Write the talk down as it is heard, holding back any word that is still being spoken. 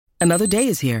Another day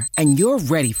is here, and you're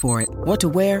ready for it. What to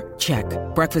wear? Check.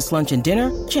 Breakfast, lunch, and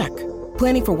dinner? Check.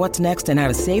 Planning for what's next and how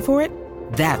to save for it?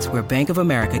 That's where Bank of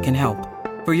America can help.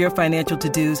 For your financial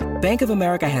to-dos, Bank of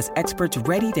America has experts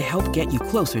ready to help get you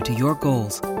closer to your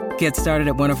goals. Get started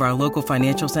at one of our local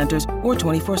financial centers or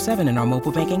 24/7 in our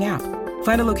mobile banking app.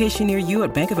 Find a location near you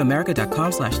at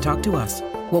bankofamerica.com/talktous.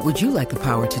 What would you like the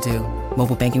power to do?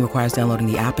 Mobile banking requires downloading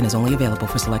the app and is only available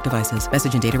for select devices.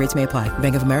 Message and data rates may apply.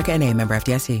 Bank of America N.A., member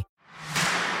FDIC.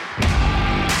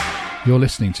 You're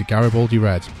listening to Garibaldi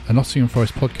Red, a Nottingham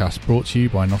Forest podcast brought to you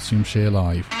by Nottinghamshire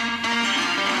Live.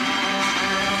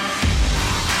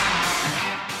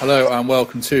 Hello and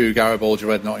welcome to Garibaldi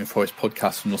Red, Nottingham Forest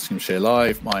podcast from Nottinghamshire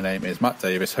Live. My name is Matt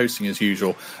Davis, hosting as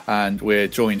usual, and we're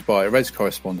joined by Reds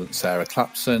correspondent Sarah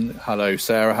Clapson. Hello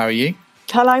Sarah, how are you?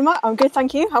 Hello Matt, I'm good,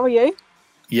 thank you. How are you?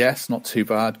 Yes, not too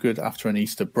bad. Good after an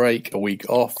Easter break, a week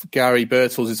off. Gary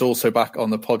Birtles is also back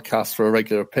on the podcast for a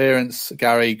regular appearance.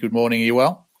 Gary, good morning. Are you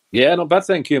well? Yeah, not bad,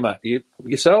 thank you, Matt.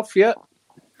 Yourself, yeah?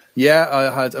 Yeah,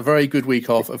 I had a very good week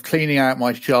off of cleaning out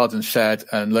my garden shed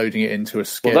and loading it into a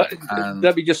skip. Well,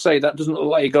 let me just say, that doesn't look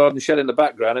like your garden shed in the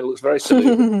background. It looks very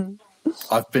silly.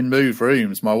 I've been moved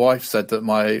rooms. My wife said that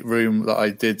my room that I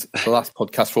did the last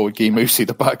podcast for with Guy Moosey,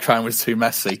 the background was too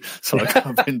messy. So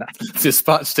I've been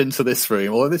dispatched into this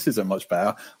room. Well, this isn't much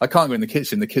better. I can't go in the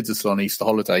kitchen. The kids are still on Easter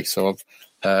holiday. So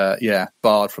I've,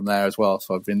 barred from there as well.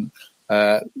 So I've been...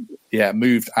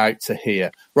 moved out to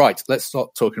here. Right, let's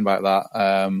start talking about that.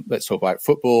 Let's talk about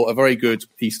football. A very good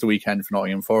Easter weekend for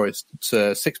Nottingham Forest. It's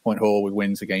a 6-point haul with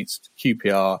wins against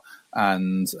QPR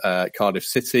and Cardiff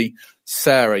City.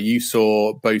 Sarah, you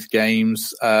saw both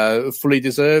games fully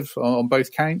deserved on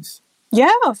both counts?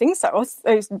 Yeah, I think so.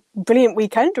 It was a brilliant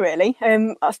weekend, really.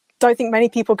 I don't think many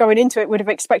people going into it would have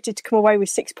expected to come away with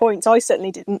 6 points. I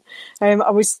certainly didn't.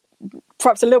 I was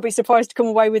perhaps a little bit surprised to come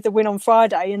away with the win on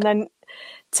Friday, and then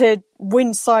to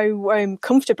win so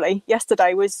comfortably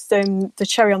yesterday was the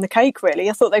cherry on the cake, really.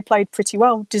 I thought they played pretty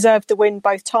well, deserved the win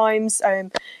both times.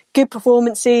 Good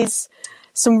performances,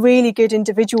 some really good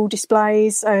individual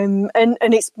displays, and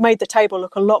it's made the table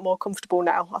look a lot more comfortable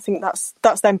now. I think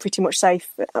that's them pretty much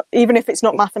safe, even if it's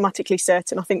not mathematically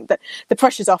certain. I think that the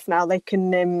pressure's off now. They can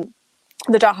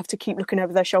they don't have to keep looking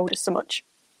over their shoulders so much.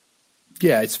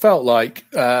 Yeah, it's felt like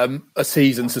a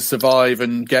season to survive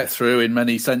and get through in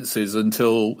many senses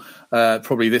until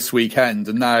probably this weekend.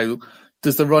 And now,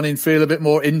 does the run-in feel a bit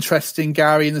more interesting,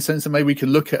 Gary, in the sense that maybe we can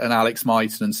look at an Alex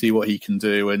Mighton and see what he can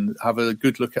do and have a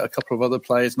good look at a couple of other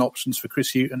players and options for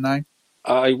Chris Hughton now?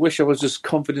 I wish I was as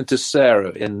confident as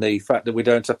Sarah in the fact that we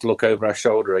don't have to look over our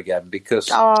shoulder again, because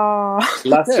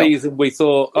last season we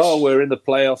thought, we're in the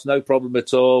playoffs, no problem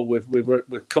at all,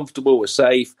 we're comfortable, we're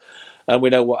safe. And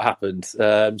we know what happened.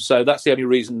 So that's the only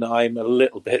reason I'm a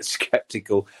little bit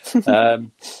sceptical.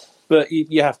 But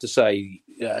you have to say,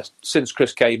 since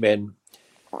Chris came in,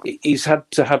 he's had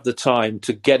to have the time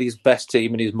to get his best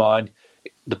team in his mind.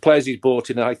 The players he's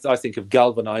brought in, I think, have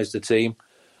galvanised the team.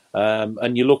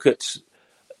 And you look at,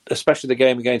 especially the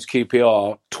game against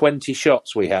QPR, 20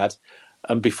 shots we had.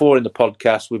 And before in the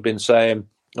podcast, we've been saying,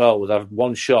 we'll have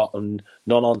one shot and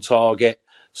none on target.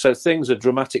 So things have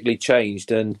dramatically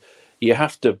changed. And you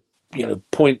have to,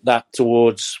 point that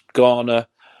towards Garner,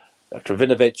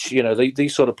 Kravinovic,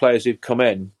 these sort of players who've come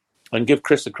in, and give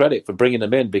Chris the credit for bringing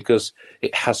them in, because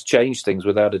it has changed things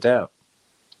without a doubt.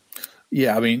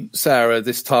 Yeah, I mean, Sarah,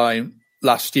 this time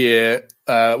last year,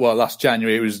 last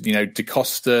January, it was,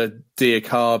 DaCosta,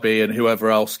 Diakabi and whoever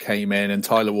else came in, and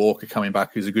Tyler Walker coming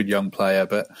back, who's a good young player.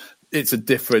 But it's a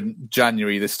different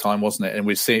January this time, wasn't it? And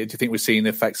do you think we're seeing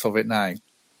the effects of it now?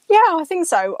 Yeah, I think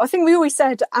so. I think we always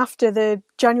said after the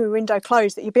January window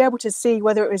closed that you'd be able to see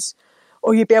whether it was,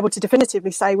 or you'd be able to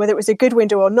definitively say whether it was a good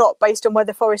window or not based on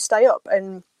whether Forest stay up.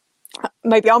 And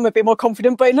maybe I'm a bit more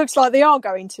confident, but it looks like they are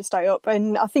going to stay up.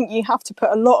 And I think you have to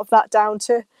put a lot of that down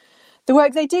to the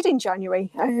work they did in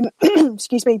January.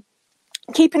 Excuse me.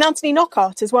 Keeping Anthony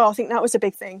Knockaert as well. I think that was a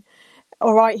big thing.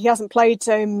 All right, he hasn't played,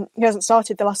 he hasn't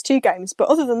started the last two games, but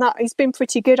other than that, he's been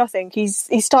pretty good. I think he's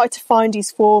started to find his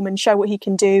form and show what he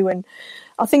can do, and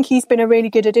I think he's been a really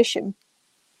good addition.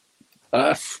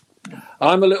 I'm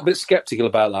a little bit sceptical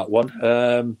about that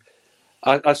one.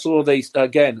 I saw these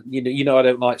again. I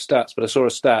don't like stats, but I saw a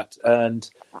stat, and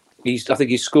I think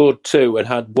he scored 2 and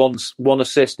had one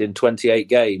assist in 28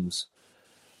 games.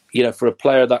 For a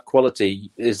player of that quality,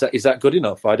 is that good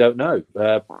enough? I don't know.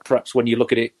 Perhaps when you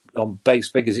look at it on base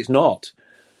figures, it's not,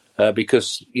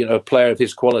 because a player of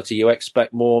his quality, you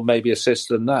expect more, maybe assists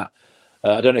than that.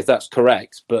 I don't know if that's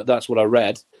correct, but that's what I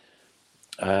read.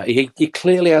 He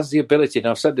clearly has the ability, and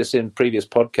I've said this in previous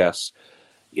podcasts,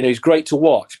 he's great to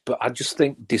watch, but I just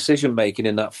think decision-making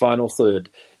in that final third,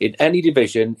 in any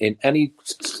division, in any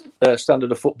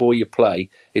standard of football you play,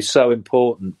 is so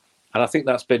important. And I think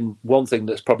that's been one thing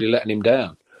that's probably letting him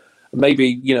down.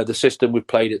 Maybe, the system we've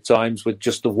played at times with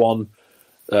just the one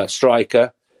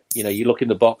striker, you look in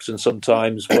the box and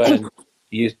sometimes when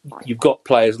you've got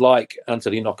players like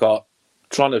Anthony Knockaert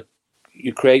trying to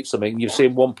create something, you've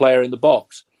seen one player in the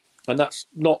box. And that's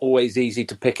not always easy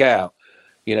to pick out.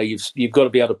 You've got to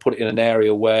be able to put it in an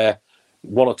area where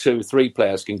 1 or 2 or 3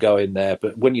 players can go in there.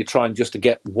 But when you're trying just to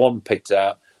get one picked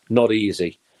out, not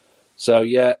easy. So,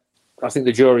 yeah, I think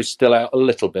the jury's still out a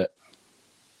little bit.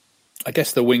 I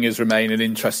guess the wingers remain an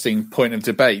interesting point of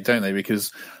debate, don't they?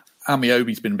 Because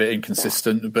Ameobi's been a bit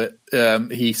inconsistent, but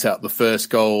he set up the first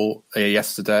goal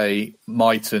yesterday.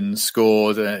 Mighten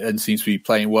scored and seems to be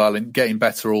playing well and getting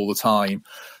better all the time.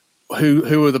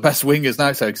 Who are the best wingers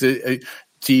now? So,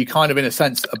 do you kind of, in a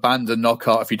sense, abandon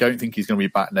Knockaert if you don't think he's going to be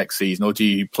back next season, or do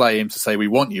you play him to say we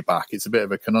want you back? It's a bit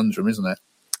of a conundrum, isn't it?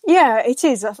 Yeah, it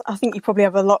is. I think you probably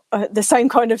have a lot the same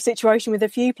kind of situation with a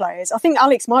few players. I think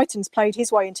Alex Mighten's played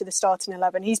his way into the starting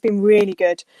 11. He's been really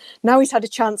good. Now he's had a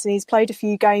chance and he's played a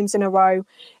few games in a row.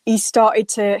 He's started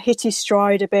to hit his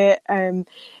stride a bit.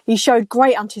 He showed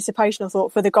great anticipation, I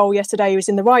thought, for the goal yesterday. He was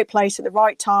in the right place at the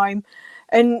right time.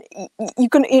 And you're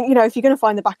going to, if you're going to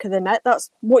find the back of the net, that's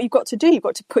what you've got to do. You've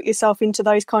got to put yourself into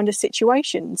those kind of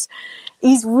situations.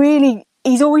 He's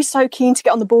always so keen to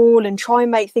get on the ball and try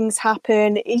and make things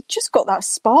happen. He's just got that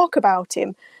spark about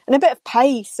him and a bit of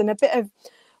pace and a bit of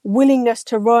willingness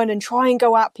to run and try and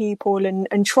go at people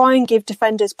and try and give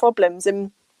defenders problems.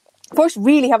 And Forest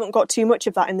really haven't got too much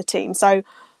of that in the team. So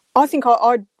I think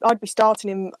I'd be starting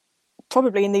him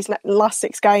probably in these last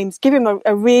 6 games. Give him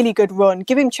a really good run,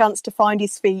 give him a chance to find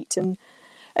his feet and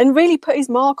really put his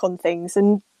mark on things.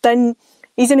 And then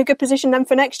he's in a good position then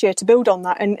for next year to build on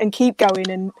that and keep going.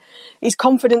 And his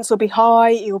confidence will be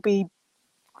high. He'll be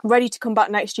ready to come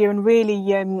back next year and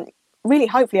really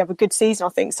hopefully have a good season,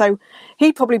 I think. So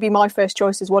he'd probably be my first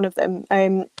choice as one of them.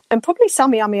 And probably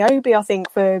Sammy Ameobi, I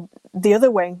think, for the other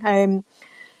wing.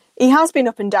 He has been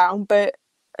up and down, but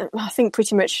I think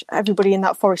pretty much everybody in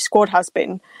that Forest squad has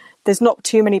been. There's not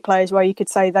too many players where you could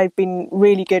say they've been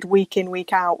really good week in,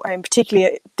 week out,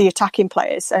 particularly the attacking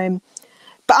players.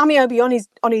 But Ameobi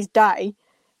on his day,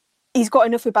 he's got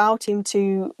enough about him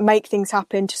to make things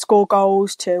happen, to score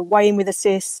goals, to weigh in with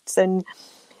assists, and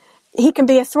he can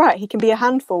be a threat. He can be a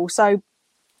handful. So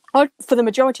for the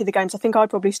majority of the games, I think I'd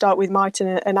probably start with Mighten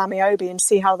and Ameobi and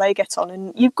see how they get on.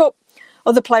 And you've got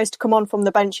other players to come on from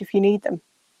the bench if you need them.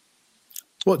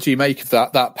 What do you make of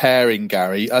that pairing,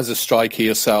 Gary? As a striker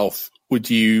yourself, would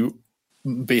you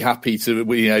be happy to,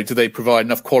 do they provide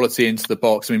enough quality into the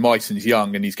box? I mean, Mighten's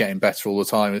young and he's getting better all the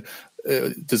time.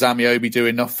 Does Ameobi do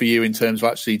enough for you in terms of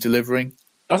actually delivering?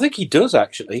 I think he does,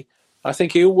 actually. I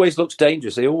think he always looks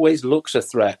dangerous. He always looks a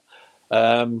threat.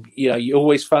 You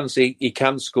always fancy he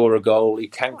can score a goal. He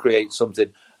can create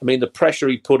something. I mean, the pressure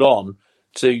he put on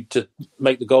to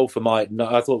make the goal for Mighten,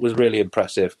 I thought was really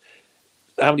impressive.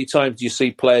 How many times do you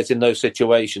see players in those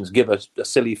situations give a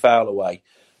silly foul away?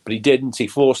 But he didn't. He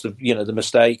forced the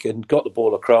mistake and got the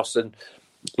ball across. And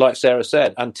like Sarah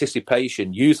said,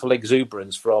 anticipation, youthful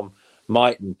exuberance from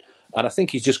Mighten. And I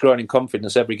think he's just growing in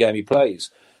confidence every game he plays.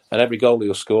 And every goal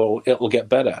he'll score, it'll get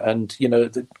better. And,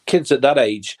 the kids at that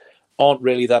age aren't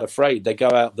really that afraid. They go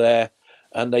out there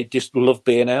and they just love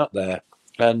being out there.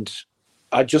 And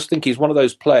I just think he's one of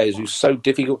those players who's so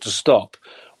difficult to stop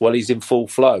while he's in full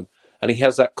flow. And he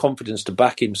has that confidence to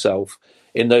back himself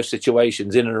in those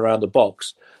situations in and around the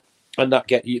box. And that'll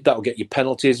get you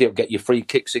penalties. He'll get you free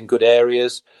kicks in good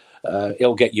areas.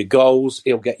 He'll get you goals.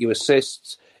 He'll get you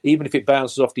assists, even if it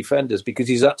bounces off defenders, because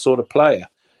he's that sort of player.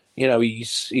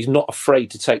 He's not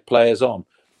afraid to take players on.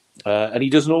 And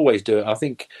he doesn't always do it. I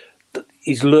think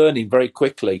he's learning very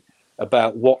quickly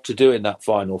about what to do in that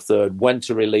final third, when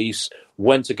to release,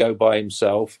 when to go by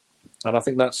himself. And I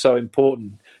think that's so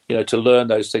important, to learn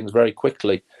those things very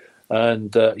quickly.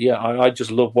 And I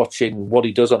just love watching what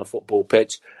he does on a football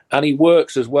pitch. And he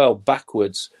works as well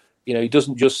backwards. He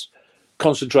doesn't just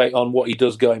concentrate on what he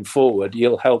does going forward.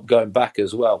 He'll help going back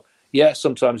as well. Yeah,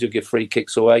 sometimes he'll give free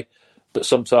kicks away, but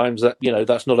sometimes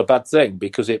that's not a bad thing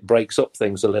because it breaks up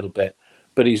things a little bit.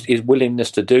 But his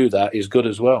willingness to do that is good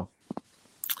as well.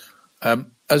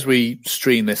 As we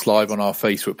stream this live on our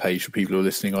Facebook page for people who are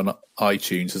listening on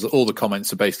iTunes, all the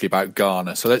comments are basically about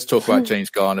Garner. So let's talk about James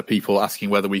Garner, people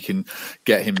asking whether we can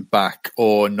get him back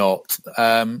or not.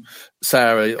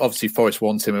 Sarah, obviously Forest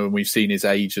wants him and we've seen his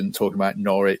agent talking about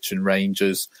Norwich and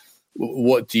Rangers.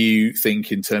 What do you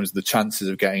think in terms of the chances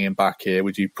of getting him back here?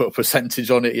 Would you put a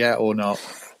percentage on it yet or not?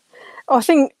 I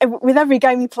think with every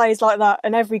game he plays like that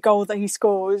and every goal that he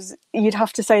scores, you'd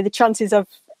have to say the chances of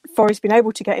Forest being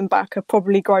able to get him back are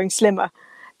probably growing slimmer,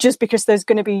 just because there's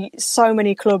going to be so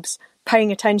many clubs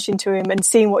paying attention to him and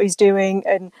seeing what he's doing,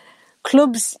 and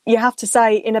clubs, you have to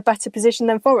say, in a better position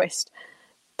than Forest.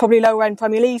 Probably lower end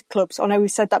Premier League clubs. I know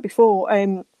we've said that before.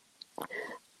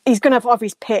 He's going to have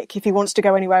his pick if he wants to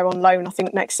go anywhere on loan. I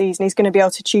think next season he's going to be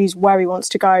able to choose where he wants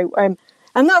to go.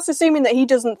 And that's assuming that he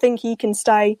doesn't think he can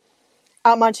stay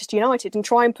at Manchester United and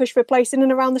try and push for a place in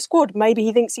and around the squad. Maybe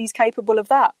he thinks he's capable of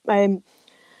that.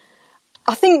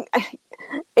 I think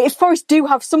if Forest do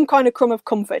have some kind of crumb of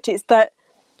comfort, it's that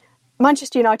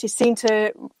Manchester United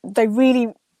they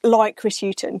really like Chris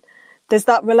Hughton. There's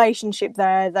that relationship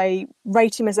there. They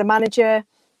rate him as a manager.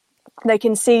 They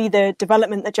can see the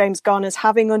development that James Garner's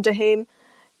having under him.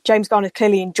 James Garner's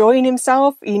clearly enjoying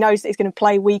himself. He knows that he's going to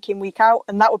play week in, week out,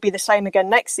 and that would be the same again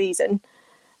next season.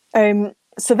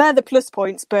 So they're the plus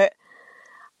points, but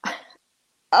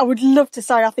I would love to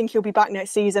say I think he'll be back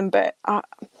next season, but I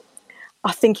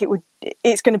think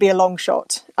it's going to be a long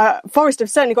shot. Forest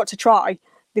have certainly got to try.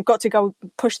 They've got to go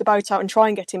push the boat out and try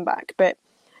and get him back, but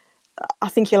I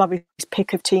think he'll have his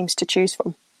pick of teams to choose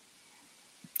from.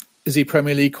 Is he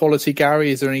Premier League quality,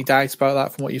 Gary? Is there any doubt about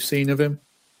that from what you've seen of him?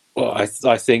 Well, I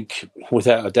think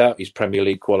without a doubt he's Premier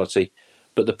League quality.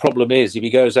 But the problem is, if he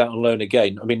goes out on loan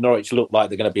again, I mean, Norwich look like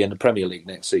they're going to be in the Premier League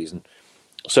next season.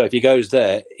 So if he goes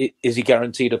there, is he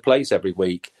guaranteed a place every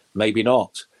week? Maybe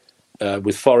not.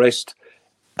 With Forest,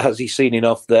 has he seen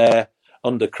enough there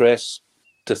under Chris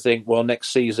to think, well,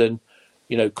 next season,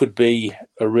 could be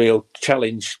a real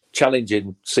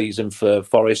challenging season for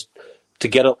Forest to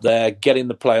get up there, get in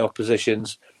the playoff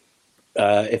positions.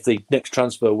 If the next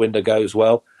transfer window goes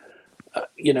well,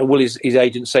 will his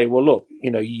agent say, well, look,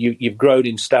 you've grown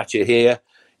in stature here,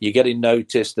 you're getting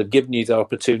noticed, they've given you the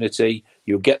opportunity,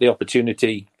 you'll get the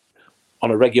opportunity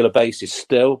on a regular basis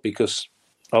still, because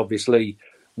obviously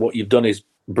what you've done is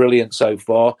brilliant so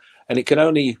far, and it can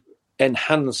only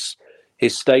enhance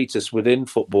his status within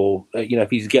football. If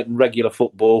he's getting regular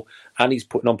football and he's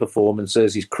putting on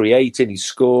performances, he's creating, he's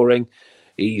scoring,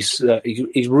 he's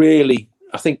really,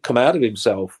 I think, come out of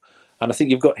himself. And I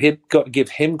think you've got to give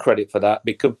him credit for that,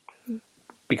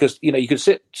 because you could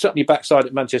sit on your backside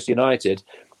at Manchester United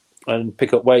and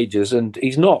pick up wages, and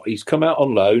he's not. He's come out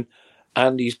on loan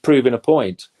and he's proving a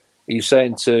point. He's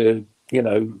saying to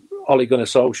Ole Gunnar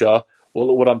Solskjaer, well,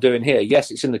 look what I'm doing here.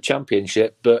 Yes, it's in the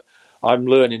Championship, but I'm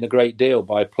learning a great deal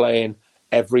by playing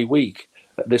every week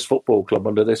at this football club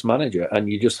under this manager.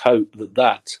 And you just hope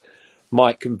that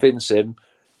might convince him,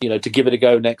 to give it a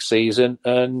go next season,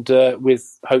 and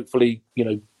with hopefully,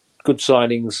 good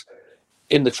signings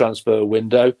in the transfer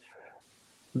window,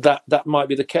 that might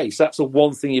be the case. That's the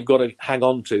one thing you've got to hang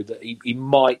on to, that he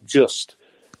might just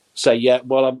say, yeah,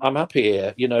 well, I'm happy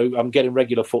here. I'm getting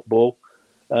regular football,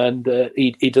 and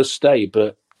he does stay.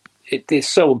 But it is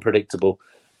so unpredictable.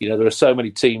 There are so many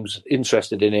teams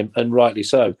interested in him, and rightly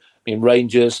so. I mean,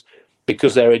 Rangers,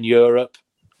 because they're in Europe,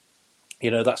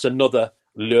 that's another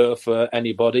lure for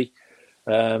anybody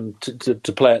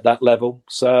to play at that level.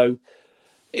 So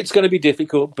it's going to be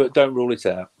difficult, but don't rule it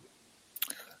out.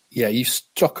 Yeah, you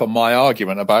struck on my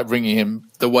argument about bringing him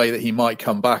the way that he might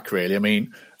come back, really. I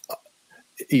mean,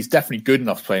 he's definitely good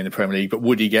enough to play in the Premier League, but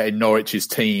would he get in Norwich's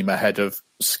team ahead of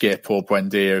Skip or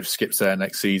Buendia if Skip's there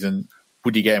next season?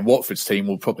 Would he get in Watford's team?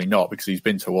 Well, probably not, because he's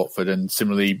been to Watford, and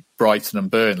similarly Brighton and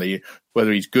Burnley.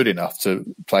 Whether he's good enough to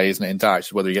play isn't in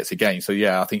doubt, whether he gets a game. So,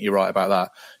 yeah, I think you're right about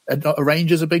that. And are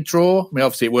Rangers a big draw? I mean,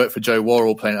 obviously it worked for Joe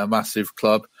Worrell playing at a massive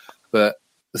club, but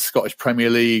the Scottish Premier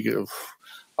League,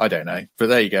 I don't know. But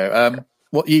there you go.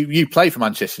 What you play for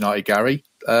Manchester United, Gary?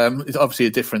 It's obviously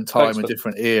a different time, a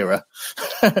different era.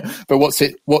 But what's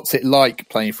it like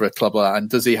playing for a club like that? And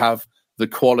does he have the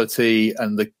quality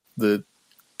and the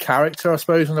character, I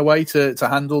suppose, in a way to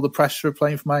handle the pressure of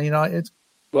playing for Man United?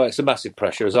 Well, it's a massive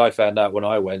pressure, as I found out when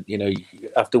I went.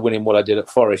 After winning what I did at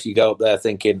Forest, you go up there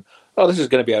thinking, oh, this is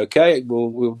going to be okay.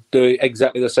 We'll do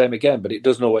exactly the same again. But it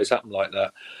doesn't always happen like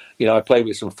that. I played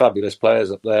with some fabulous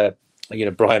players up there.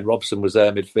 Brian Robson was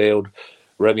there midfield,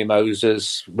 Remy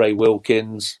Moses, Ray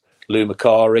Wilkins, Lou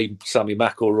Macari, Sammy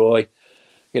McElroy.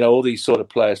 All these sort of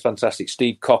players, fantastic.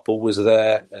 Steve Coppell was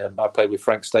there. I played with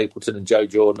Frank Stapleton and Joe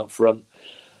Jordan up front.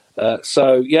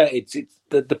 So, yeah,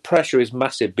 the pressure is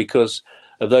massive because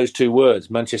of those two words,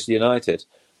 Manchester United,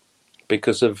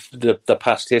 because of the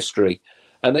past history.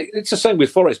 And it's the same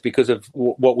with Forest because of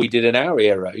what we did in our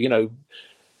era.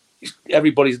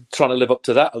 everybody's trying to live up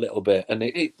to that a little bit, and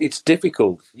it's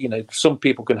difficult. Some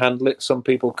people can handle it, some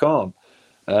people can't.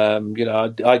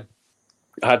 I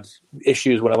had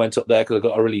issues when I went up there because I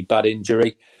got a really bad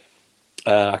injury.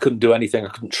 I couldn't do anything. I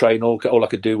couldn't train. All I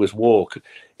could do was walk.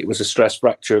 It was a stress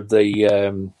fracture of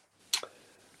the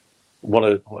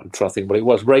I'm trying to think what it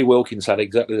was. Ray Wilkins had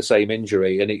exactly the same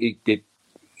injury, and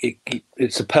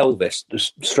it's a pelvis, the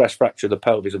stress fracture of the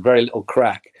pelvis, a very little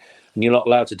crack, and you're not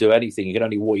allowed to do anything. You can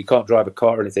only walk. You can't drive a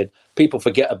car or anything. People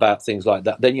forget about things like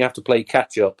that. Then you have to play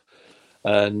catch up,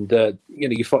 and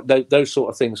those sort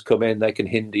of things come in. They can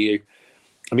hinder you.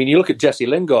 I mean, you look at Jesse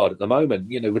Lingard at the moment.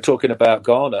 We're talking about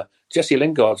Ghana. Jesse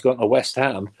Lingard's gone to West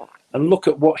Ham, and look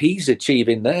at what he's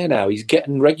achieving there now. He's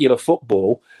getting regular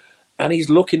football, and he's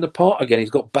looking the part again. He's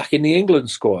got back in the England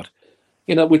squad,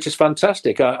 which is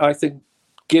fantastic. I think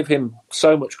give him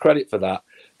so much credit for that,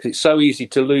 because it's so easy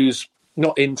to lose,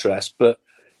 not interest, but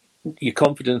your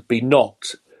confidence be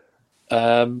knocked.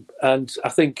 And I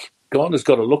think Ghana's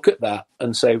got to look at that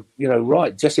and say,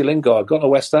 right, Jesse Lingard gone to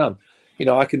West Ham.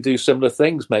 I can do similar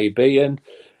things maybe and,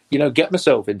 get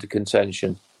myself into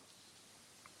contention.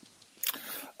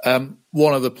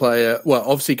 One other player, well,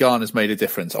 obviously Ghana's made a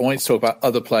difference. I wanted to talk about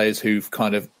other players who've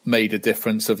kind of made a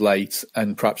difference of late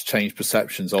and perhaps changed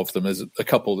perceptions of them. There's a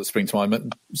couple that spring to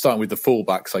mind, starting with the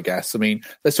fullbacks, I guess. I mean,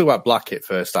 let's talk about Blackett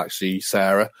first, actually,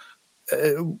 Sarah.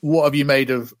 What have you made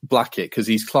of Blackett? Because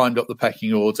he's climbed up the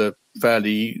pecking order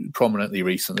fairly prominently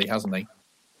recently, hasn't he?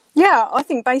 Yeah, I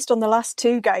think based on the last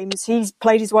two games, he's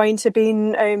played his way into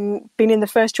being in the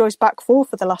first choice back four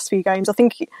for the last few games. I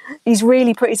think he's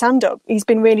really put his hand up. He's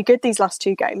been really good these last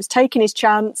two games, taken his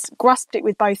chance, grasped it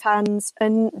with both hands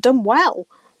and done well.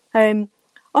 I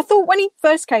thought when he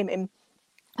first came in,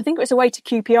 I think it was away to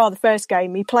QPR the first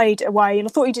game, he played away and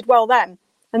I thought he did well then.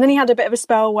 And then he had a bit of a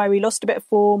spell where he lost a bit of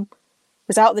form,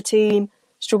 was out of the team,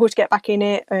 struggled to get back in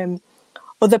it.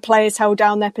 Other players held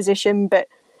down their position, but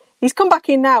he's come back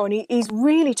in now and he's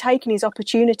really taken his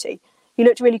opportunity. He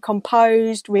looked really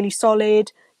composed, really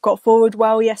solid, got forward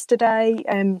well yesterday,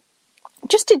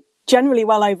 just did generally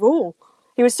well overall.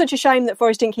 It was such a shame that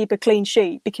Forest didn't keep a clean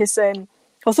sheet because I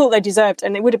thought they deserved,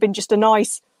 and it would have been just a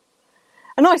nice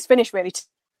finish really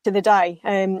to the day.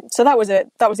 So that was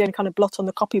the only kind of blot on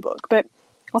the copybook. But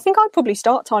I think I'd probably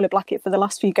start Tyler Blackett for the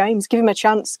last few games, give him a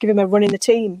chance, give him a run in the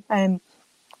team.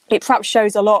 It perhaps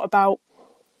shows a lot about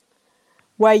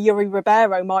where Yuri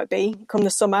Ribeiro might be come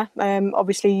the summer.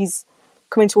 Obviously, he's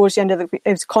coming towards the end of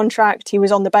his contract. He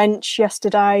was on the bench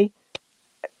yesterday.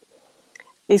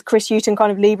 Is Chris Hughton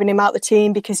kind of leaving him out the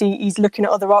team because he's looking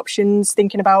at other options,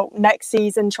 thinking about next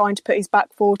season, trying to put his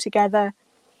back four together?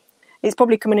 It's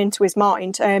probably coming into his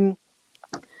mind.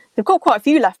 They've got quite a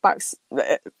few left-backs,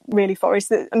 really,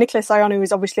 Forest. Nicholas Ayonu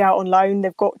is obviously out on loan.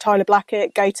 They've got Tyler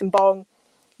Blackett, Gaëtan Bong,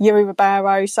 Yuri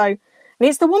Ribeiro. So and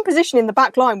it's the one position in the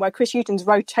back line where Chris Hughton's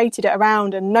rotated it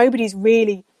around and nobody's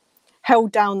really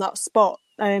held down that spot.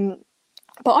 But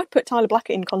I'd put Tyler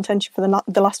Blackett in contention for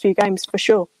the last few games for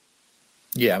sure.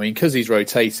 Yeah, I mean, because he's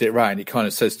rotated it around, it kind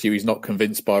of says to you he's not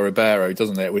convinced by Ribeiro,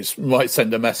 doesn't it? Which might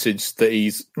send a message that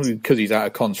because he's out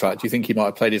of contract. Do you think he might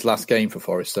have played his last game for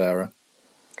Forest, Sarah?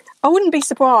 I wouldn't be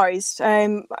surprised.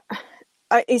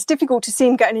 It's difficult to see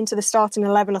him getting into the starting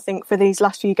 11, I think, for these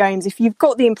last few games.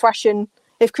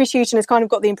 If Chris Hughton has kind of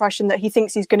got the impression that he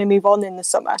thinks he's going to move on in the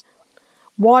summer,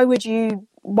 why would you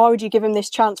give him this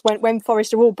chance when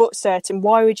Forest are all but certain?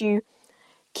 Why would you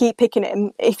keep picking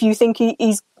him if you think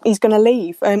he's going to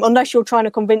leave? Unless you're trying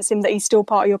to convince him that he's still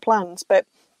part of your plans. But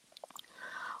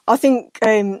I think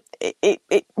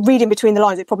reading between the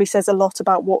lines, it probably says a lot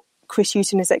about what Chris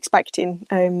Hughton is expecting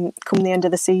come the end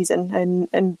of the season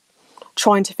and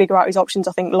trying to figure out his options,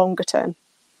 I think, longer term.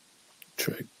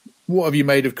 True. What have you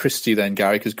made of Christie then,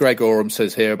 Gary? Because Greg Oram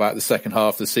says here about the second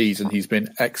half of the season, he's been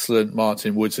excellent.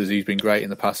 Martin Wood says he's been great in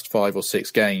the past 5 or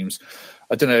 6 games.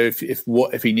 I don't know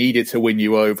if he needed to win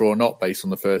you over or not based on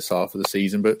the first half of the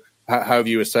season, but how have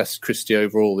you assessed Christie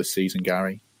overall this season,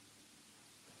 Gary?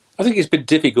 I think it's been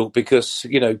difficult because,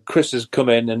 Chris has come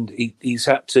in and he's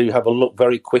had to have a look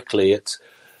very quickly at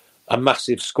a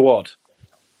massive squad.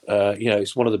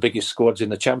 It's one of the biggest squads in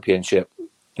the Championship,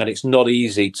 and it's not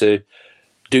easy to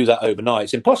do that overnight.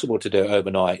 It's impossible to do it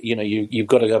overnight. You've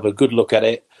got to have a good look at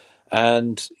it,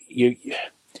 and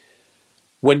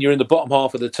when you're in the bottom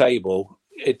half of the table,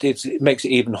 it makes it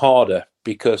even harder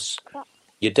because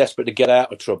you're desperate to get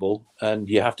out of trouble, and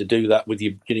you have to do that with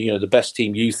the best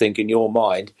team you think in your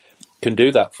mind can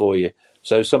do that for you.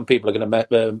 So some people are going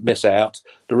to miss out.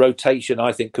 The rotation,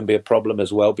 I think, can be a problem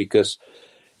as well because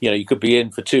you could be in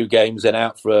for 2 games and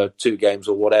out for 2 games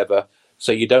or whatever.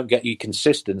 So you don't get your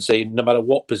consistency no matter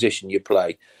what position you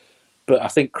play. But I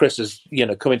think Chris is,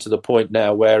 coming to the point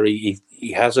now where he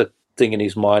has a thing in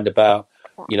his mind about,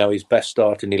 his best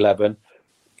starting 11.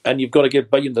 And you've got to give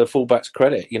the fullbacks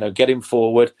credit. Get him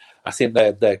forward. I think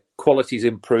their quality's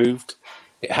improved.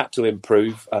 It had to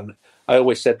improve. And I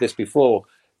always said this before,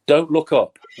 don't look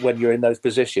up when you're in those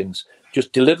positions.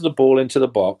 Just deliver the ball into the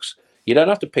box. You don't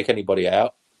have to pick anybody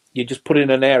out. You just put in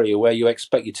an area where you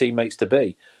expect your teammates to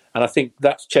be. And I think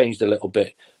that's changed a little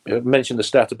bit. I mentioned the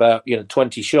stat about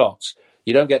 20 shots.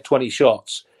 You don't get 20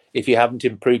 shots if you haven't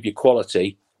improved your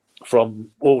quality from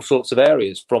all sorts of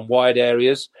areas, from wide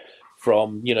areas,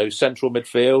 from central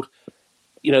midfield.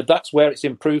 That's where it's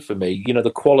improved for me.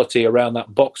 The quality around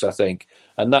that box, I think,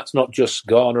 and that's not just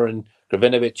Garner and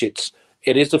Kravinovic.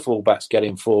 It is the fullbacks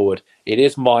getting forward. It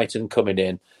is Mighten coming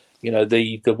in.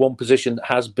 The one position that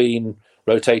has been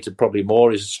rotated probably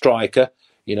more is striker.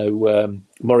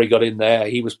 Murray got in there.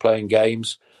 He was playing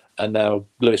games. And now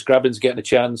Lewis Grabban's getting a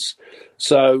chance.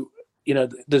 So,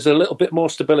 there's a little bit more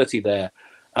stability there.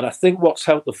 And I think what's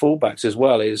helped the fullbacks as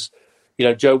well is,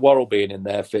 Joe Worrell being in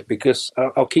there fit, because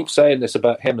I'll keep saying this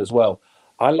about him as well.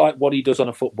 I like what he does on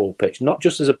a football pitch, not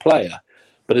just as a player,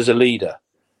 but as a leader.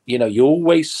 You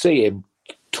always see him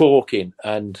talking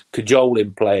and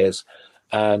cajoling players.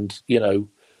 And,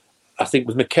 I think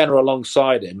with McKenna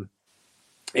alongside him,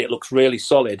 it looks really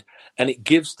solid. And it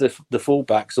gives the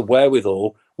fullbacks the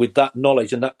wherewithal with that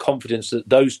knowledge and that confidence that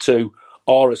those two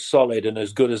are as solid and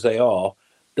as good as they are,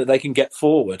 that they can get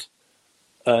forward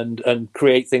and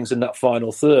create things in that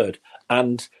final third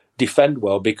and defend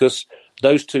well, because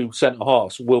those two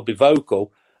centre-halves will be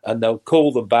vocal and they'll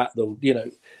call them back. They'll,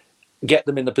 get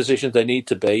them in the positions they need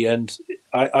to be. And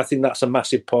I think that's a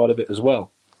massive part of it as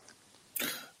well.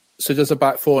 So does the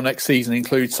back four next season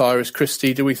include Cyrus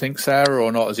Christie, do we think, Sarah,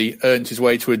 or not? Has he earned his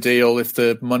way to a deal if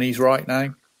the money's right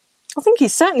now? I think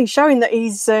he's certainly showing that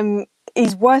he's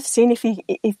worth seeing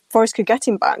if Forest could get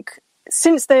him back.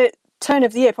 Since the turn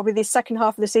of the year, probably the second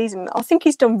half of the season, I think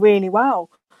he's done really well.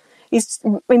 He's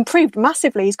improved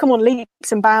massively. He's come on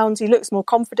leaps and bounds. He looks more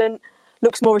confident,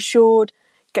 looks more assured.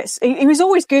 He was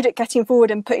always good at getting forward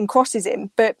and putting crosses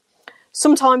in, but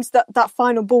sometimes that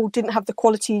final ball didn't have the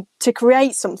quality to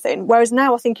create something, whereas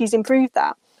now I think he's improved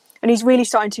that. And he's really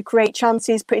starting to create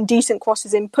chances, putting decent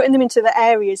crosses in, putting them into the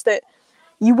areas that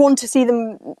you want to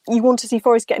see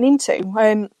Forest getting into.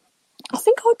 I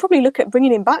think I'd probably look at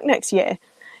bringing him back next year.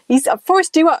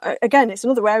 Forest do, again, it's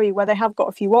another area where they have got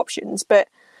a few options, but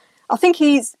I think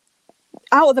he's,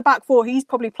 out of the back four, he's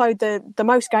probably played the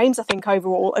most games, I think,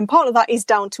 overall. And part of that is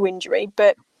down to injury,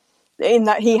 but in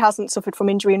that he hasn't suffered from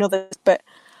injury in others. But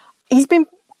he's been,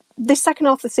 this second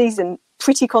half of the season,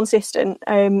 pretty consistent.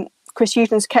 Chris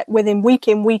Hughton's kept with him week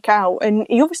in, week out, and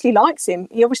he obviously likes him.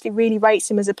 He obviously really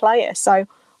rates him as a player. So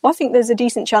I think there's a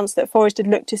decent chance that Forest would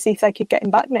look to see if they could get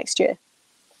him back next year.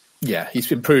 Yeah,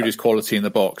 he's improved his quality in the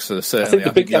box. So certainly, I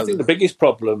think the biggest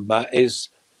problem, Matt, is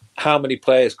how many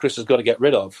players Chris has got to get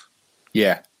rid of.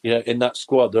 Yeah. In that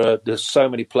squad, there's so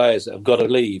many players that have got to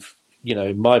leave,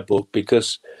 in my book,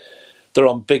 because they're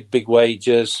on big, big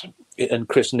wages, and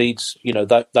Chris needs,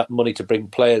 that money to bring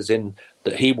players in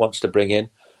that he wants to bring in.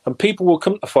 And people will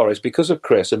come to Forest because of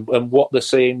Chris and what they're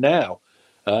seeing now,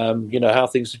 how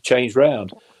things have changed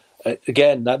round.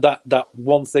 Again, that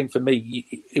one thing for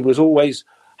me, it was always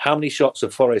how many shots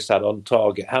have Forest had on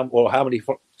target, how many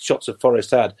shots have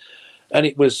Forest had. And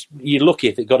it was, you're lucky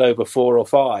if it got over 4 or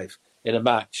 5 in a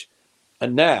match.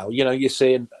 And now, you're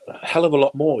seeing a hell of a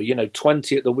lot more,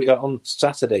 20 at the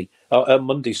on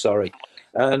Monday, sorry.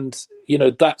 And,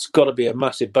 that's got to be a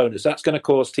massive bonus. That's going to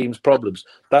cause teams problems.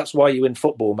 That's why you win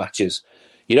football matches.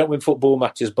 You don't win football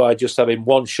matches by just having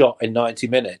one shot in 90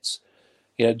 minutes.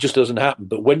 It just doesn't happen.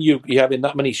 But when you're having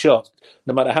that many shots,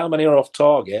 no matter how many are off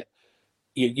target,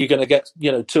 you're going to get,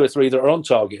 2 or 3 that are on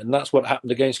target. And that's what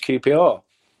happened against QPR.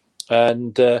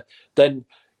 And then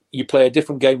you play a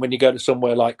different game when you go to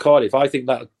somewhere like Cardiff. I think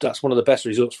that's one of the best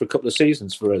results for a couple of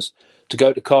seasons for us, to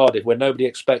go to Cardiff when nobody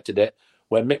expected it,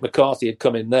 when Mick McCarthy had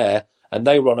come in there and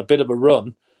they were on a bit of a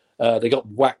run. They got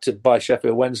whacked by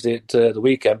Sheffield Wednesday at the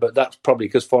weekend, but that's probably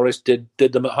because Forest did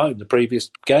them at home the previous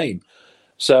game.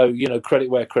 So, credit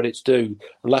where credit's due.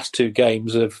 The last 2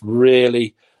 games have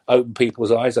really opened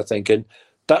people's eyes, I think. And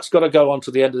that's got to go on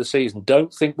to the end of the season.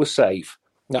 Don't think we're safe.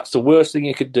 That's the worst thing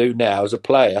you could do now as a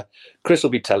player. Chris will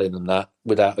be telling them that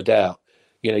without a doubt.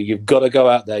 You've got to go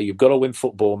out there. You've got to win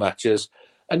football matches,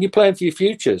 and you're playing for your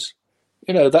futures.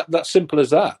 That's simple as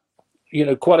that.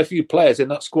 Quite a few players in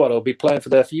that squad will be playing for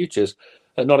their futures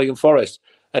at Nottingham Forest,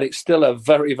 and it's still a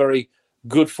very, very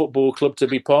good football club to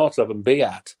be part of and be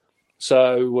at.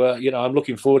 So, I'm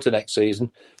looking forward to next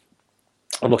season.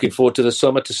 I'm looking forward to the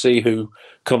summer to see who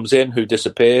comes in, who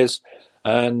disappears,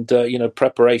 and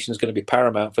preparation is going to be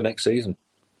paramount for next season.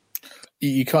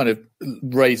 You kind of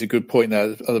raise a good point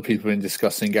there. Other people have been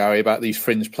discussing, Gary, about these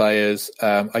fringe players.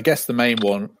 I guess the main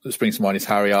one that springs to mind is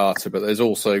Harry Arter, but there's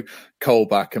also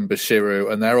Colback and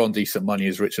Bashiru, and they're on decent money,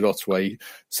 as Richard Ottaway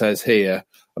says here.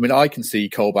 I mean, I can see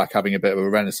Colback having a bit of a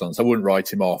renaissance. I wouldn't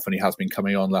write him off, and he has been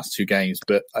coming on last 2 games.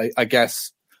 But I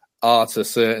guess Arter,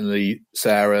 certainly,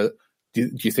 Sarah, do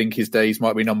you think his days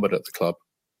might be numbered at the club?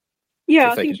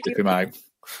 Yeah, if they can dip him out.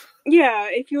 Yeah,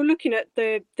 if you're looking at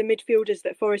the midfielders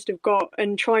that Forest have got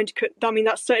and trying to cut, I mean,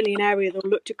 that's certainly an area they'll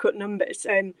look to cut numbers.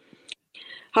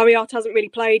 Harry Arter hasn't really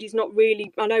played. He's not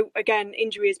really, I know, again,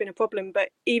 injury has been a problem, but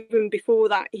even before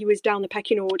that, he was down the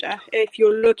pecking order. If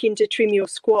you're looking to trim your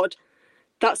squad,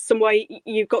 that's some way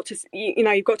you've got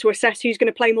to assess who's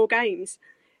going to play more games,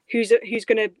 who's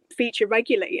going to feature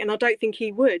regularly, and I don't think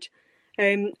he would.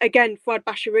 Again, Fouad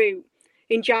Bashiru,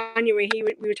 in January,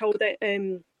 we were told that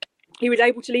he was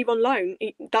able to leave on loan.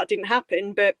 That didn't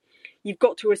happen, but you've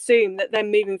got to assume that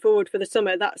then moving forward for the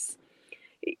summer, that's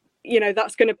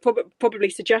going to probably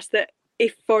suggest that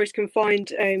if Forest can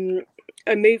find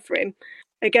a move for him,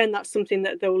 again, that's something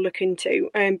that they'll look into,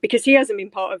 because he hasn't been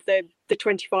part of the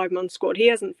 25-man squad. He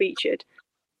hasn't featured.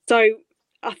 So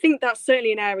I think that's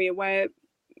certainly an area where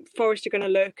Forest are going to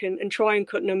look and try and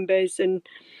cut numbers. And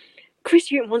Chris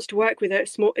Hughton wants to work with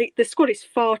the squad is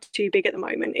far too big at the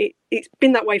moment. It's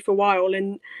been that way for a while,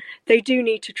 and they do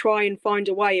need to try and find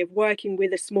a way of working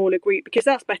with a smaller group, because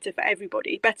that's better for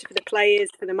everybody, better for the players,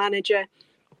 for the manager,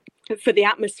 for the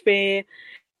atmosphere.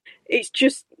 It's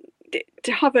just,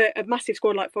 to have a massive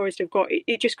squad like Forest have got,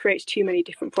 it just creates too many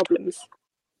different problems.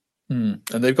 And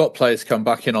they've got players come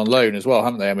back in on loan as well,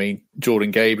 haven't they? I mean,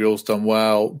 Jordan Gabriel's done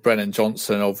well, Brennan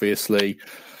Johnson, obviously.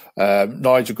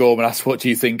 Nigel Gorman asked, what do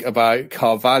you think about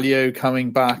Carvalho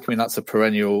coming back? I mean, that's a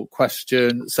perennial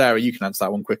question. Sarah, you can answer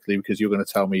that one quickly, because you're going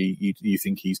to tell me you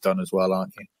think he's done as well,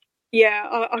 aren't you?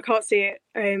 Yeah, I can't see it.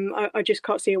 I just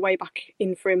can't see a way back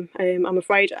in for him, I'm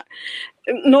afraid.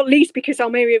 Not least because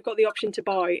Almeria have got the option to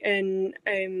buy, and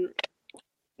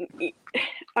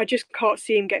I just can't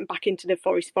see him getting back into the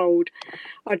Forest fold.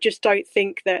 I just don't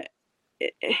think that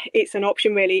it's an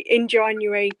option, really. In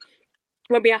January,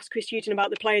 when we asked Chris Hughton about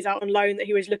the players out on loan that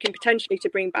he was looking potentially to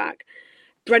bring back,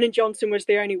 Brennan Johnson was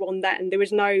the only one then. There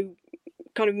was no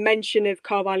kind of mention of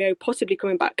Carvalho possibly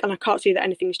coming back, and I can't see that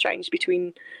anything's changed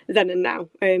between then and now.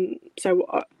 So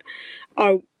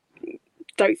I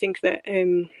don't think that,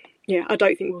 I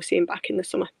don't think we'll see him back in the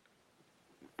summer.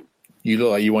 You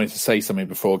look like you wanted to say something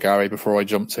before, Gary, before I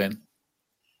jumped in.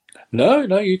 No,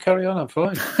 you carry on. I'm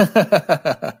fine.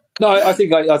 No, I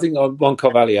think on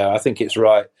Carvalho, I think it's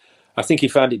right. I think he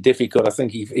found it difficult. I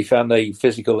think he found the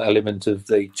physical element of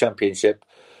the Championship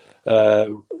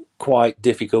quite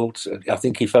difficult. I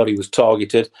think he felt he was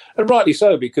targeted, and rightly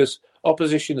so, because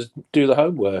oppositions do the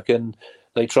homework and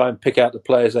they try and pick out the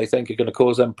players they think are going to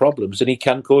cause them problems, and he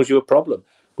can cause you a problem.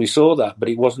 We saw that, but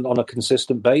it wasn't on a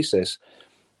consistent basis.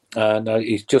 And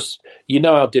it's just,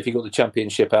 how difficult the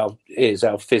Championship is,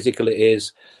 how physical it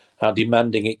is, how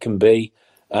demanding it can be.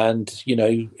 And,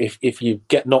 if you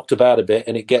get knocked about a bit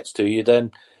and it gets to you,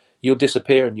 then you'll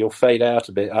disappear and you'll fade out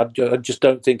a bit. I just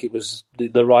don't think it was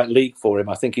the right league for him.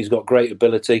 I think he's got great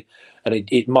ability, and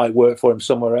it might work for him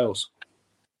somewhere else.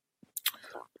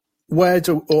 It's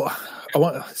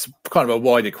kind of a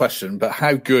wider question, but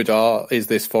how good is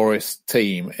this Forest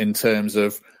team in terms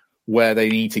of where they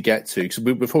need to get to? Because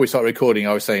before we start recording,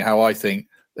 I was saying how I think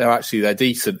they're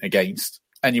decent against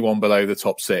anyone below the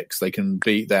top 6. They can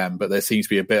beat them, but there seems to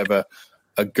be a bit of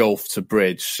a gulf to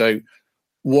bridge. So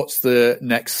what's the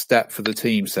next step for the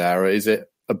team, Sarah? Is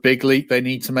it a big leap they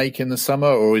need to make in the summer,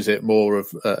 or is it more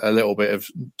of a little bit of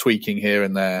tweaking here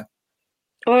and there?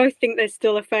 I think there's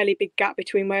still a fairly big gap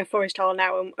between where Forest are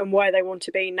now and where they want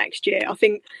to be next year. I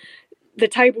think the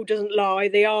table doesn't lie.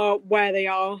 They are where they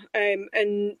are,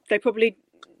 and they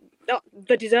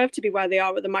deserve to be where they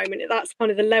are at the moment. That's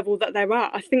kind of the level that they're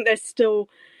at. I think there's still,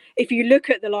 if you look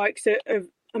at the likes of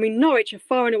Norwich are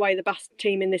far and away the best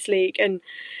team in this league, and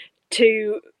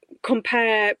to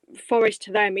compare Forest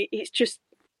to them,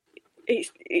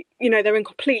 they're in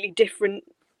completely different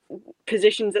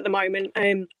positions at the moment.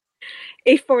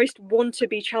 If Forest want to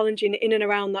be challenging in and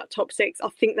around that top 6, I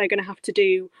think they're going to have to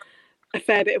do a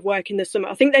fair bit of work in the summer.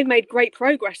 I think they've made great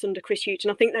progress under Chris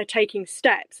Hughton. I think they're taking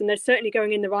steps, and they're certainly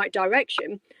going in the right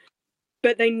direction.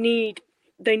 But they need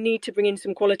to bring in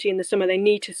some quality in the summer. They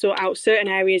need to sort out certain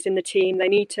areas in the team. They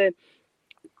need to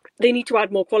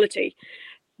add more quality.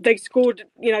 They scored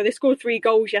 3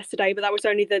 goals yesterday, but that was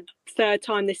only the 3rd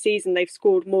time this season they've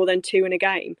scored more than 2 in a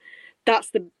game. that's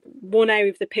the one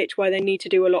area of the pitch where they need to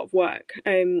do a lot of work.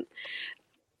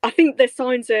 I think the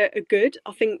signs are good.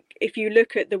 I think if you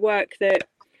look at the work that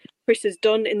Chris has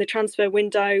done in the transfer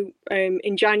window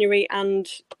in January, and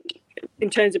in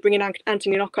terms of bringing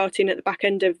Anthony Knockaert in at the back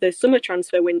end of the summer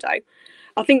transfer window,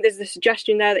 I think there's a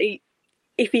suggestion there that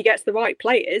if he gets the right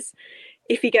players,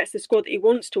 if he gets the squad that he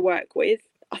wants to work with,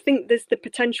 I think there's the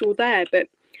potential there. But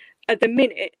at the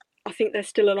minute, I think they're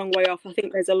still a long way off. I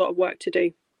think there's a lot of work to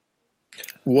do.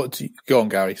 Go on,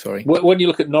 Gary, sorry. When you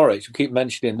look at Norwich, we keep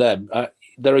mentioning them,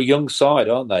 they're a young side,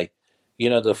 aren't they?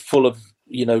 They're full of,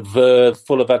 verve,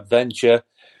 full of adventure.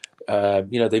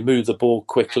 They move the ball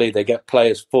quickly, they get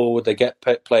players forward, they get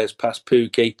players past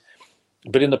Pukki.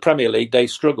 But in the Premier League, they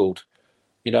struggled.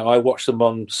 I watched them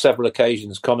on several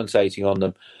occasions commentating on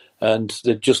them, and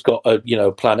they've just got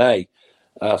a plan A.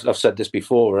 I've said this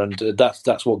before, and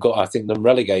that's what got, I think, them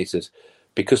relegated,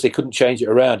 because they couldn't change it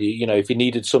around. If he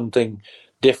needed something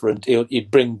different,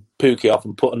 he'd bring Pukki off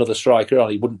and put another striker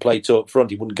on. He wouldn't play two up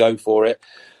front. He wouldn't go for it.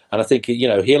 And I think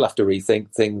he'll have to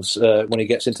rethink things when he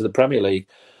gets into the Premier League.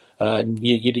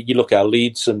 You look how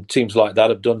Leeds and teams like that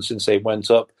have done since they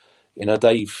went up.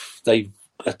 They've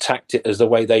attacked it as the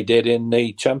way they did in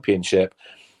the Championship.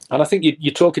 And I think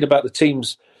you're talking about the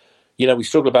teams, we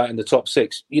struggle about in the top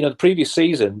six. The previous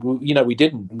season, we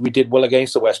didn't. We did well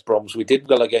against the West Broms. We did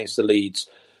well against the Leeds,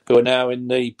 who are now in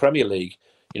the Premier League.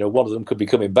 One of them could be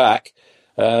coming back.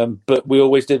 But we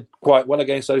always did quite well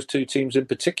against those two teams in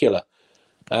particular.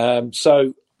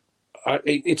 So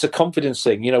it's a confidence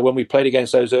thing. When we played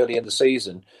against those early in the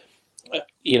season,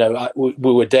 we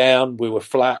were down, we were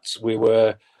flat, we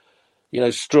were,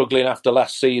 struggling after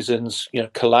last season's,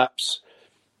 collapse.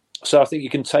 So I think you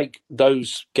can take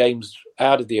those games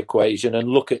out of the equation and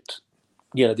look at,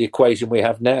 the equation we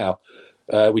have now.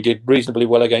 We did reasonably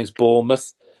well against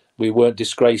Bournemouth. We weren't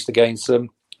disgraced against them.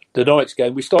 The Norwich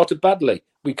game, we started badly.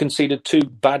 We conceded 2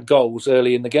 bad goals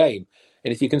early in the game.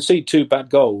 And if you concede 2 bad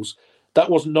goals, that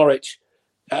wasn't Norwich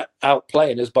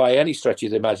outplaying us by any stretch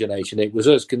of the imagination. It was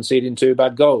us conceding 2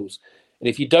 bad goals. And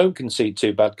if you don't concede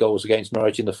 2 bad goals against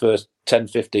Norwich in the first 10,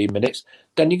 15 minutes,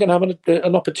 then you're going to have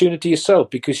an opportunity yourself,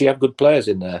 because you have good players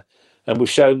in there. And we've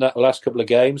shown that the last couple of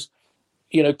games.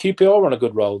 QPR are on a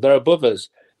good roll. They're above us.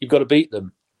 You've got to beat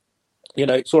them.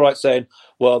 It's all right saying,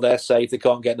 well, they're safe, they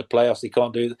can't get in the playoffs, they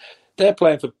can't do that. They're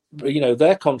playing for,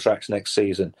 their contracts next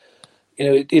season.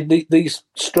 In these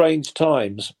strange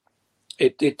times,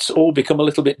 it's all become a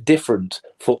little bit different,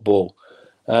 football.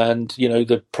 And,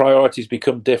 the priorities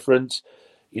become different.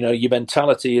 Your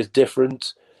mentality is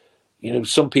different.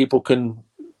 Some people can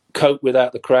cope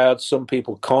without the crowd, some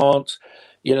people can't.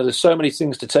 There's so many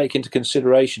things to take into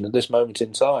consideration at this moment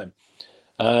in time.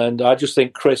 And I just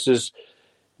think Chris has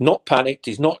not panicked.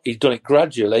 He's done it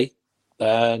gradually,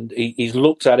 and he's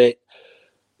looked at it,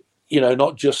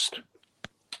 not just,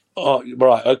 oh,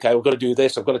 right, okay, we've got to do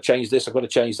this, I've got to change this, I've got to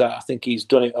change that. I think he's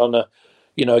done it on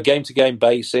a game-to-game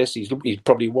basis. He's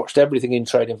probably watched everything in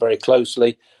training very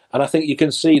closely, and I think you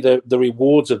can see the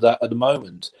rewards of that at the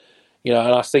moment. And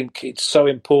I think it's so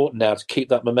important now to keep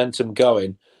that momentum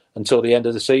going until the end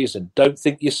of the season. Don't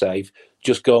think you're safe.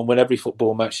 Just go and win every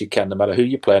football match you can, no matter who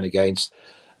you're playing against.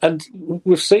 And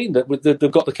we've seen that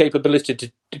they've got the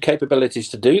capabilities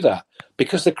to do that,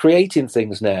 because they're creating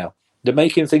things now. They're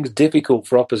making things difficult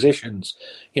for oppositions.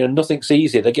 Nothing's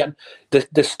easy.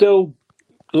 They're still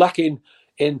lacking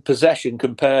in possession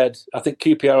compared. I think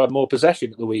QPR had more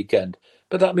possession at the weekend,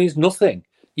 but that means nothing.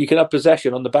 You can have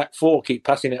possession on the back four, keep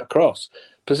passing it across.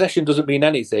 Possession doesn't mean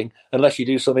anything unless you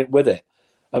do something with it.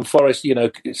 And Forest,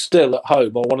 still at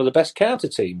home are one of the best counter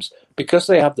teams, because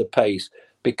they have the pace,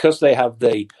 because they have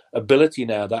the ability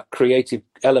now, that creative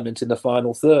element in the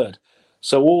final third.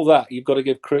 So all that you've got to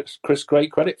give Chris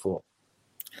great credit for.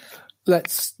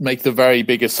 Let's make the very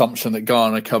big assumption that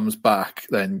Garner comes back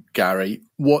then, Gary.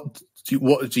 What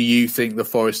do you think the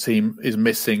Forest team is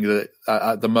missing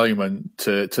at the moment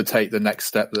to take the next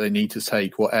step that they need to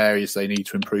take? What areas they need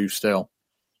to improve still?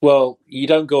 Well, you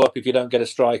don't go up if you don't get a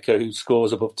striker who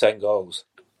scores above 10 goals.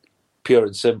 Pure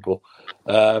and simple.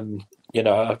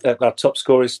 Our top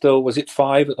scorer is still, was it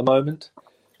 5 at the moment?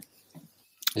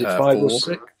 Is it 5 4. or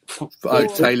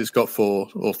 6? Taylor's got 4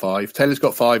 or 5. Taylor's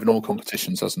got 5 in all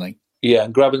competitions, hasn't he? Yeah,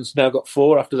 and Graben's now got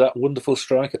 4 after that wonderful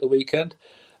strike at the weekend.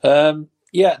 That's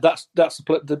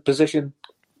the position.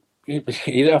 You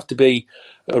don't have to be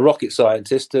a rocket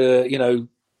scientist to,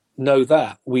 know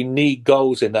that. We need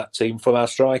goals in that team from our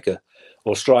striker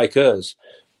or strikers.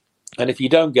 And if you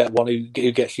don't get one who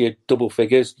gets you double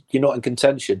figures, you're not in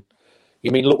contention.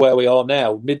 Look where we are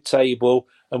now, mid-table,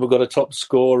 and we've got a top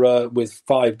scorer with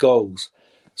 5 goals.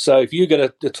 So if you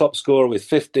get a top scorer with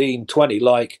 15, 20,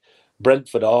 like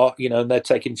Brentford are, and they're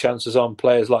taking chances on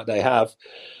players like they have,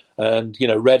 and,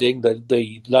 Reading,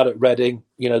 the lad at Reading,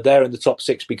 they're in the top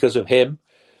 6 because of him.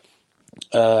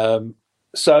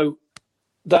 So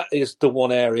that is the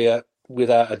one area,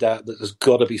 without a doubt, that has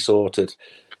got to be sorted.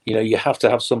 You have to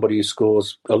have somebody who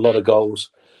scores a lot of goals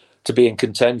to be in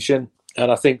contention.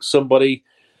 And I think somebody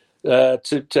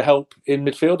to help in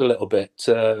midfield a little bit,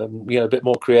 a bit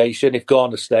more creation. If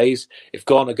Garner stays, if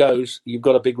Garner goes, you've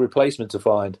got a big replacement to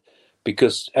find,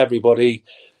 because everybody,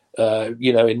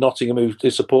 in Nottingham who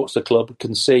supports the club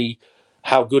can see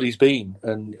how good he's been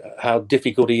and how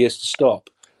difficult he is to stop.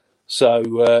 So,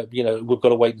 we've got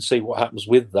to wait and see what happens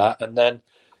with that. And then,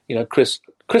 Chris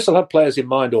will have players in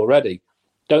mind already.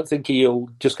 Don't think he'll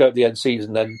just go at the end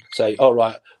season and then say, all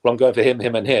right, well, I'm going for him,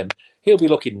 and him. He'll be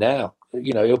looking now.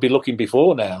 He'll be looking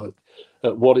before now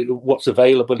at what's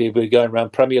available. He'll be going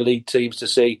around Premier League teams to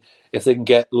see if they can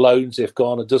get loans if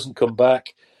Garner doesn't come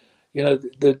back.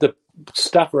 The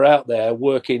staff are out there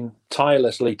working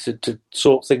tirelessly to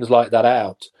sort things like that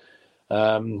out.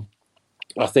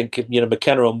 I think,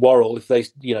 McKenna and Worrell, if they,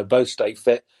 both stay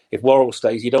fit, if Worrell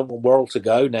stays, you don't want Worrell to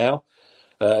go now.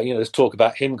 There's talk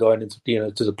about him going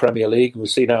into, to the Premier League. We've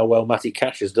seen how well Matty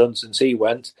Cash has done since he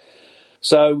went.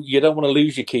 So you don't want to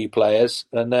lose your key players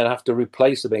and then have to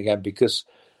replace them again, because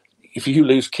if you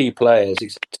lose key players,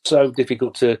 it's so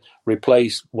difficult to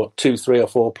replace, 2, 3 or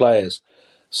 4 players.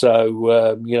 So,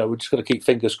 we're just going to keep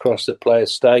fingers crossed that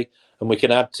players stay and we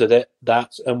can add to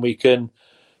that and we can,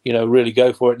 really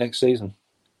go for it next season.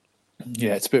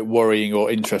 Yeah, it's a bit worrying or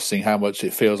interesting how much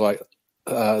it feels like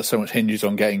so much hinges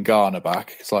on getting Garner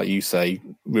back. It's like you say,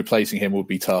 replacing him would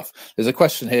be tough. There's a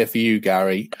question here for you,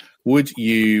 Gary. Would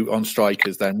you, on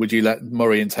strikers then, would you let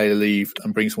Murray and Taylor leave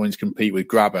and bring someone to compete with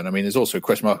Grabban? I mean, there's also a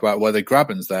question mark about whether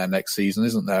Grabban's there next season,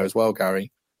 isn't there, as well,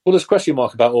 Gary? Well, there's a question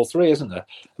mark about all three, isn't there?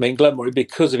 I mean, Glenn Murray,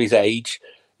 because of his age,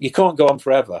 you can't go on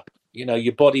forever.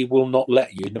 Your body will not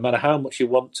let you, no matter how much you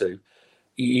want to.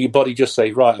 Your body just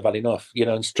says, right, I've had enough.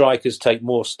 And strikers take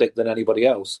more stick than anybody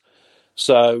else.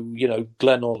 So,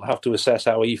 Glenn will have to assess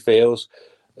how he feels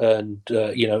and,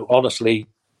 honestly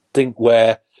think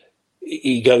where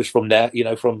he goes from there,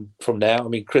 from now. I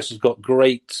mean, Chris has got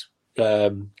great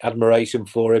admiration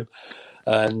for him,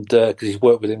 and because he's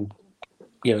worked with him,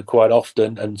 quite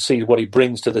often, and sees what he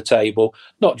brings to the table,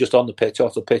 not just on the pitch,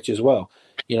 off the pitch as well.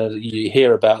 You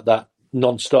hear about that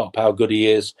non-stop, how good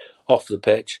he is off the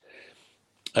pitch,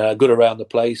 good around the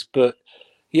place. But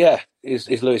yeah,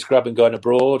 is Lewis Grabban going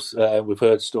abroad? We've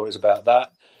heard stories about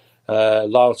that.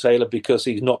 Lyle Taylor, because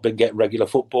he's not been getting regular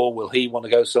football, will he want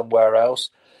to go somewhere else?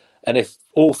 And if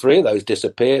all three of those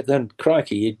disappear, then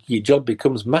crikey, your job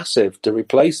becomes massive to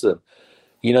replace them.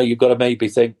 You've got to maybe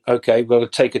think, okay, we've got to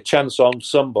take a chance on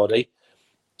somebody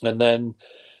and then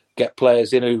get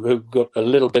players in who've got a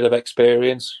little bit of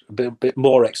experience, a bit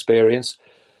more experience.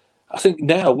 I think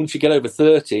now, once you get over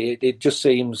 30, it just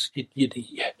seems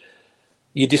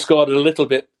you discard a little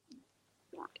bit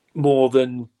more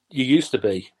than you used to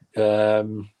be.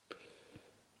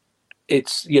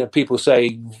 It's, people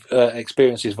say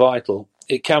experience is vital.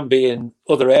 It can be in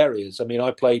other areas. I mean,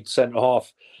 I played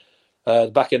centre-half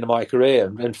back end of my career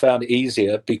and found it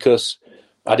easier because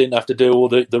I didn't have to do all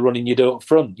the running you do up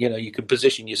front. You can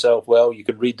position yourself well, you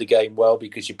can read the game well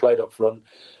because you played up front.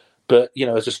 But,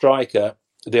 as a striker,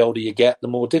 the older you get, the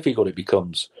more difficult it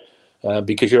becomes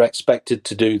because you're expected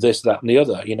to do this, that and the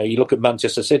other. You look at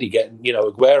Manchester City getting,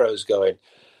 Aguero's going,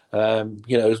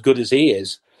 as good as he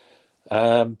is.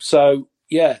 So,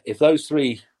 yeah, if those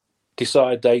three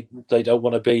decide they don't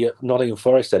want to be at Nottingham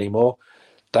Forest anymore,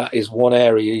 that is one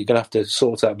area you're going to have to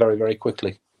sort out very, very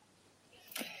quickly.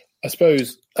 I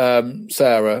suppose,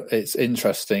 Sarah, it's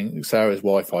interesting. Sarah's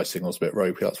Wi-Fi signal's a bit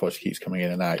ropey. That's why she keeps coming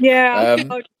in and out. Yeah,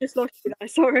 I just lost you there.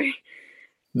 Sorry.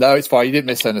 No, it's fine. You didn't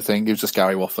miss anything. It was just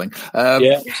Gary waffling.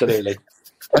 Yeah, absolutely.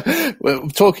 We're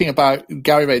talking about,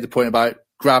 Gary made the point about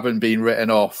Grabban being written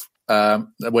off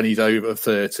when he's over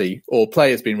 30, or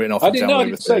players being written off in general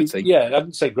over 30. I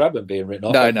didn't say Grabban being written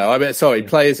off. No, I mean, sorry,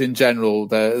 players in general,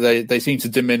 they seem to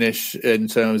diminish in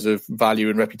terms of value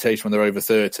and reputation when they're over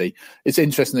 30. It's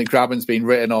interesting that Grabban's been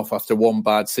written off after one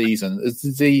bad season.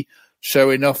 Does he show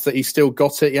enough that he still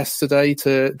got it yesterday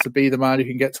to be the man who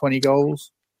can get 20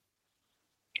 goals?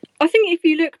 I think if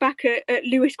you look back at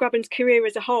Lewis Grabban's career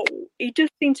as a whole, he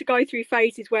just seemed to go through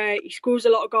phases where he scores a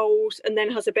lot of goals and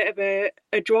then has a bit of a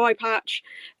dry patch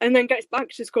and then gets back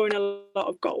to scoring a lot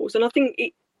of goals. And I think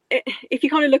if you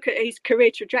kind of look at his career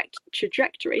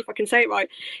trajectory, if I can say it right,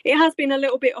 it has been a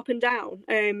little bit up and down.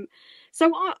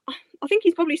 So I think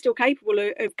he's probably still capable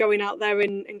of going out there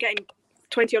and getting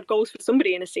 20 odd goals for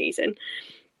somebody in a season.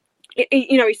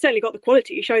 He's certainly got the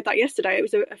quality. He showed that yesterday. It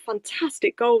was a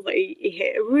fantastic goal that he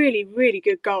hit, a really, really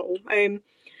good goal.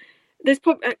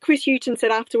 Chris Hughton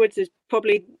said afterwards, he's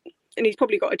probably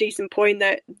got a decent point,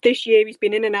 that this year he's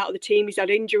been in and out of the team. He's had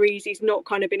injuries. He's not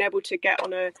kind of been able to get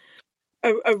on a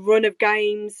run of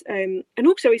games. And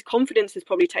also his confidence has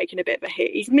probably taken a bit of a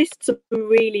hit. He's missed some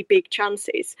really big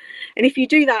chances. And if you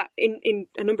do that in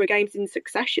a number of games in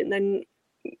succession, then,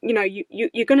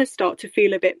 you're going to start to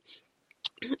feel a bit,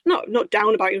 not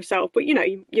down about yourself, but,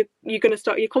 you're going to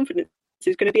start, your confidence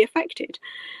is going to be affected.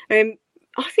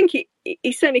 I think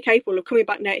he's certainly capable of coming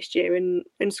back next year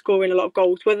and scoring a lot of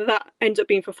goals, whether that ends up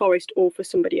being for Forest or for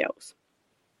somebody else.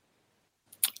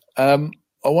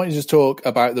 I want you to talk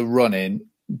about the run-in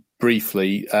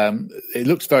briefly. It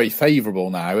looks very favourable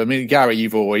now. I mean, Gary,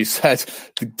 you've always said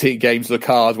the games look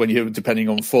hard when you're depending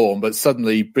on form, but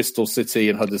suddenly Bristol City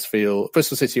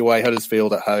away,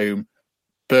 Huddersfield at home,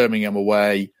 Birmingham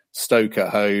away, Stoke at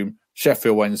home,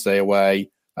 Sheffield Wednesday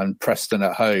away, and Preston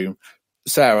at home.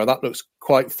 Sarah, that looks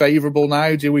quite favourable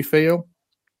now, do we feel?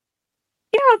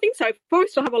 Yeah, I think so.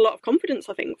 Forest will have a lot of confidence,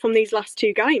 I think, from these last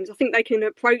two games. I think they can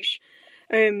approach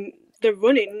the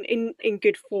run-in in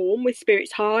good form with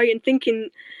spirits high and thinking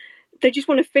they just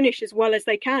want to finish as well as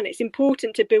they can. It's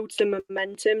important to build some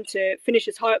momentum, to finish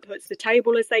as high up the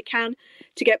table as they can,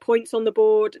 to get points on the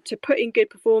board, to put in good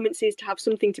performances, to have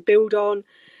something to build on.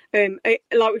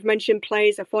 Like we've mentioned,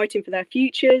 players are fighting for their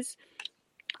futures.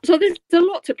 So there's a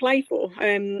lot to play for.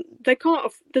 They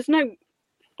can't. There's no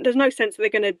sense that they're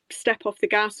going to step off the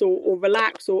gas or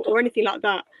relax or anything like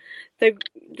that. They've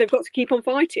got to keep on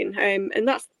fighting, and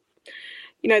that's,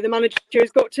 the manager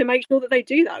has got to make sure that they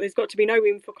do that. There's got to be no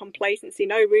room for complacency,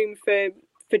 no room for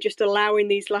just allowing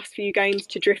these last few games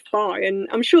to drift by. And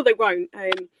I'm sure they won't.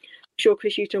 I'm sure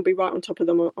Chris Hughton will be right on top of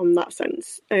them on that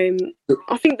sense.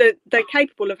 I think that they're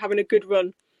capable of having a good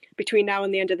run between now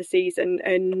and the end of the season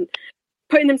and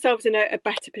putting themselves in a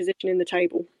better position in the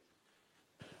table.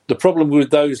 The problem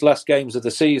with those last games of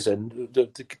the season, the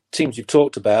teams you've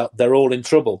talked about, they're all in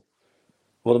trouble.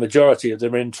 Well, the majority of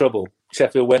them are in trouble.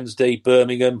 Sheffield Wednesday,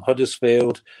 Birmingham,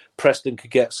 Huddersfield, Preston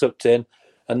could get sucked in.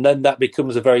 And then that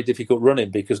becomes a very difficult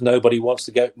run-in because nobody wants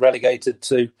to get relegated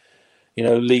to,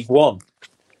 League One.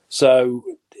 So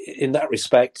in that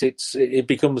respect, it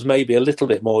becomes maybe a little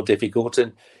bit more difficult,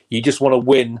 and you just want to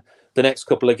win the next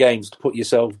couple of games to put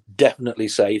yourself definitely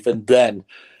safe, and then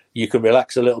you can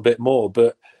relax a little bit more.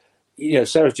 But,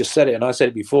 Sarah's just said it, and I said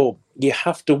it before, you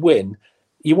have to win.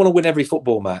 You want to win every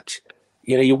football match.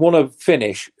 You want to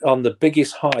finish on the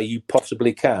biggest high you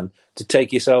possibly can to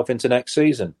take yourself into next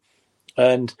season.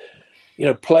 And,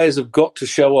 players have got to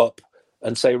show up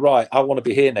and say, right, I want to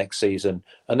be here next season.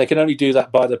 And they can only do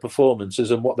that by their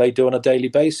performances and what they do on a daily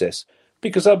basis,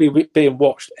 because they'll be being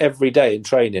watched every day in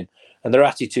training. And their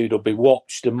attitude will be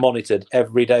watched and monitored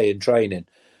every day in training.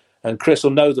 And Chris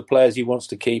will know the players he wants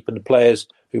to keep and the players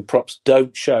who perhaps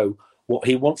don't show what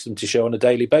he wants them to show on a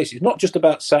daily basis. It's not just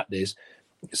about Saturdays.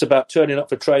 It's about turning up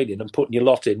for training and putting your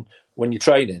lot in when you're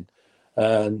training.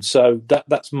 And so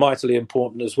that's mightily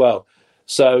important as well.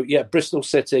 So, yeah, Bristol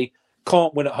City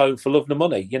can't win at home for love nor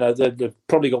money. They've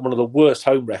probably got one of the worst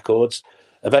home records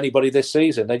of anybody this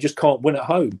season. They just can't win at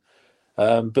home.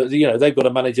 But they've got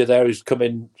a manager there who's come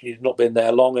in, he's not been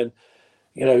there long,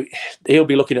 and he'll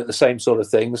be looking at the same sort of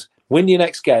things. Win your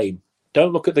next game.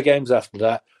 Don't look at the games after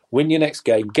that. Win your next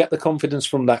game. Get the confidence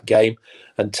from that game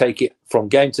and take it from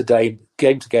game to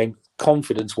game,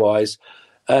 confidence-wise.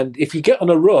 And if you get on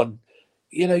a run,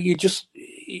 it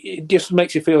just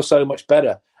makes you feel so much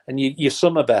better, and you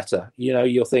summer better.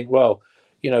 You'll think, well,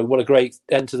 what a great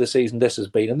end to the season this has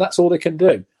been, and that's all they can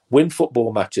do. Win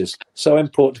football matches. So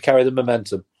important to carry the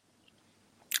momentum.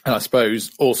 And I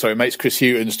suppose also it makes Chris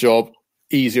Hughton's job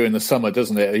easier in the summer,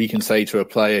 doesn't it? He can say to a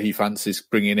player he fancies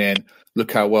bringing in,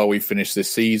 look how well we finished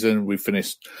this season. We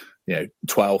finished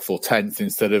 12th or 10th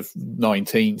instead of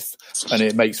 19th. And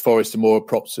it makes Forest a more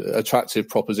attractive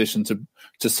proposition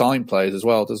to sign players as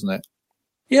well, doesn't it?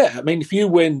 Yeah, I mean, if you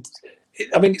win,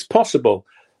 it's possible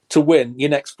to win your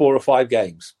next 4 or 5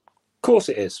 games. Of course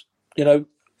it is.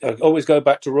 I always go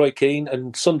back to Roy Keane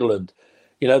and Sunderland.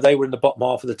 They were in the bottom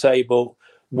half of the table,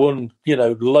 won,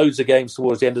 loads of games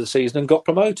towards the end of the season and got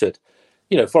promoted.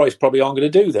 Forest probably aren't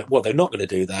going to do that. Well, they're not going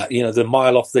to do that. They're a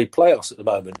mile off the playoffs at the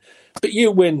moment. But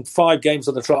you win 5 games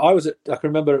on the trot. I can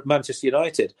remember at Manchester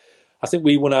United, I think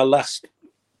we won our last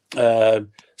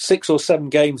 6 or 7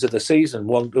 games of the season,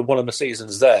 one of the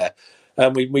seasons there.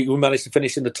 And we managed to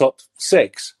finish in the top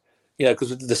 6,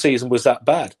 because the season was that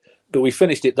bad. But we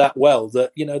finished it that well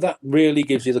that, that really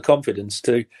gives you the confidence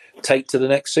to take to the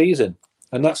next season.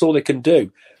 And that's all they can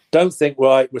do. Don't think,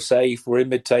 right, we're safe, we're in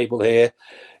mid-table here,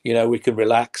 we can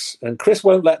relax. And Chris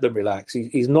won't let them relax.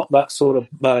 He's not that sort of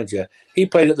manager. He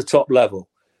played at the top level.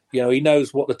 He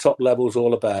knows what the top level is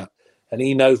all about, and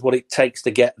he knows what it takes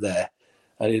to get there,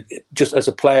 and just as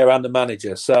a player and a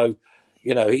manager. So,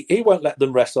 he won't let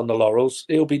them rest on the laurels.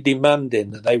 He'll be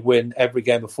demanding that they win every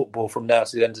game of football from now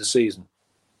to the end of the season.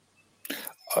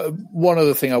 One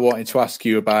other thing I wanted to ask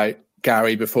you about,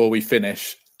 Gary, before we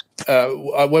finish.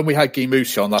 When we had Guy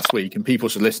Moussi on last week, and people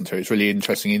should listen to it, it's a really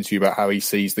interesting interview about how he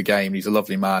sees the game. He's a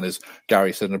lovely man, as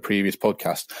Gary said in a previous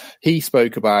podcast. He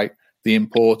spoke about the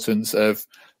importance of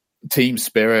team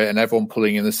spirit and everyone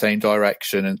pulling in the same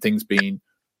direction and things being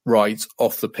right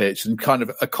off the pitch and kind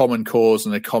of a common cause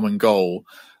and a common goal.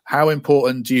 How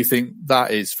important do you think that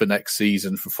is for next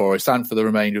season for Forest and for the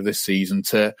remainder of this season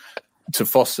to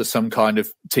foster some kind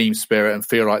of team spirit and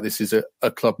feel like this is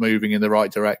a club moving in the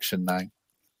right direction now?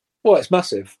 Well, it's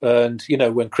massive. And,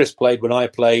 when Chris played, when I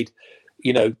played,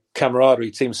 camaraderie,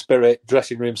 team spirit,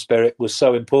 dressing room spirit was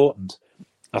so important.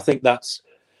 I think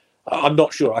I'm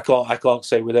not sure. I can't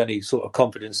say with any sort of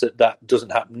confidence that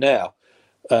doesn't happen now.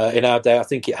 In our day, I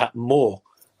think it happened more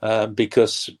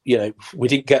because, we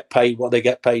didn't get paid what they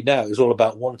get paid now. It was all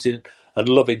about wanting and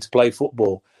loving to play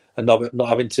football and not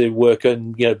having to work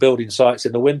and, building sites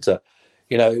in the winter.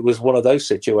 It was one of those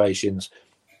situations.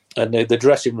 And the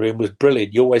dressing room was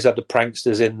brilliant. You always had the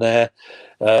pranksters in there,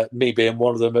 me being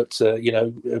one of them at,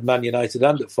 Man United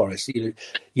and at Forest.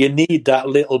 You need that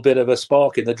little bit of a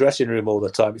spark in the dressing room all the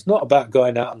time. It's not about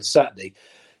going out on Saturday.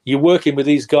 You're working with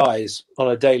these guys on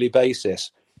a daily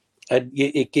basis, and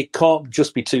it can't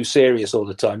just be too serious all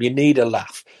the time. You need a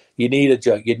laugh. You need a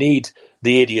joke. You need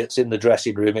the idiots in the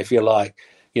dressing room, if you like,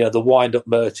 the wind-up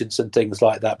merchants and things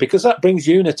like that, because that brings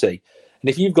unity. And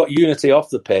if you've got unity off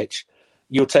the pitch,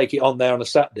 you'll take it on there on a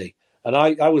Saturday. And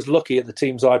I was lucky at the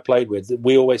teams I played with that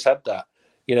we always had that.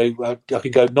 I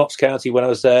could go Notts County when I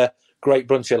was there, great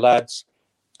bunch of lads,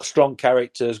 strong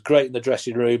characters, great in the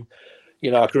dressing room.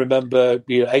 I can remember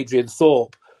Adrian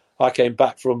Thorpe. I came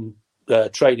back from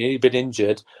training, he'd been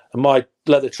injured, and my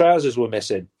leather trousers were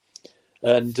missing.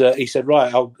 And he said,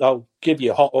 right, I'll give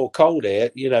you hot or cold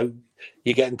here. You're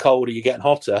getting colder, you're getting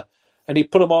hotter. And he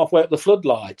put them halfway up the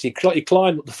floodlights. He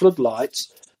climbed up the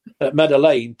floodlights at Meadow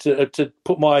Lane to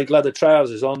put my leather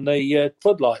trousers on the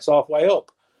floodlights halfway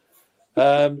up.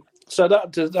 So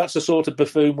that's the sort of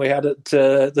buffoon we had at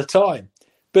the time.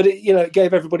 But it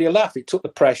gave everybody a laugh. It took the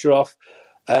pressure off.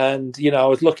 And, I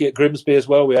was lucky at Grimsby as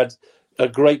well. We had a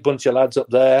great bunch of lads up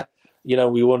there.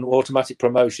 We won automatic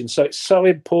promotion. So it's so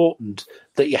important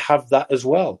that you have that as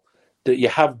well, that you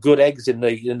have good eggs in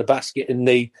the basket in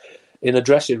the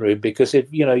dressing room, because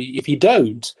if you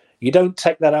don't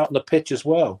take that out on the pitch as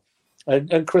well.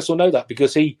 And Chris will know that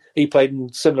because he played in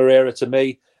a similar era to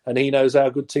me, and he knows how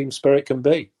good team spirit can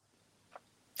be.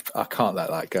 I can't let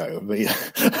that go.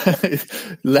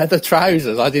 Leather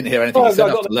trousers. I didn't hear anything after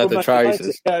leather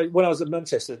trousers. When I was at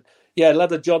Manchester,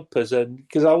 leather jodhpurs, and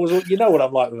because I was, what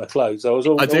I'm like with my clothes.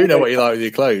 I do know what you like with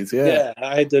your clothes. Yeah,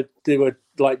 I had to do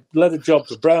like leather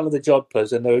jodhpurs, brown leather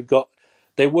jodhpurs, and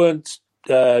they weren't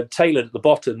tailored at the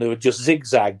bottom. They were just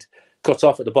zigzagged, cut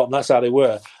off at the bottom. That's how they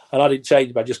were, and I didn't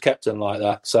change them. I just kept them like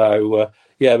that. So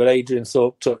but Adrian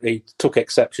Thorpe took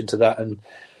exception to that, and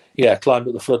climbed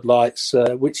up the floodlights,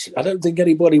 which I don't think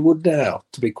anybody would now,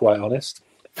 to be quite honest.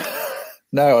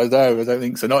 No, I don't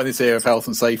think so. Not in this era of health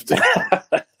and safety.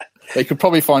 They could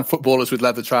probably find footballers with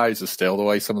leather trousers still, the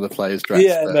way some of the players dress.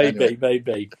 Yeah,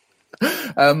 maybe.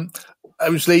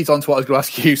 Which leads on to what I was going to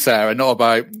ask you, Sarah, not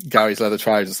about Gary's leather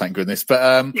trousers, thank goodness,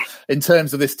 but in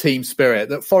terms of this team spirit,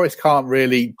 that Forest can't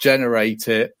really generate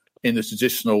it in the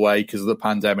traditional way because of the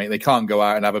pandemic. They can't go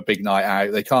out and have a big night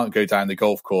out. They can't go down the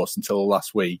golf course until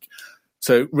last week.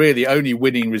 So really only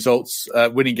winning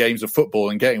games of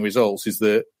football and getting results is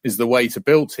the way to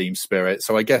build team spirit.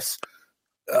 So I guess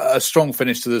a strong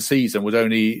finish to the season would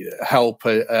only help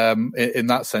in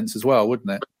that sense as well,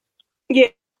 wouldn't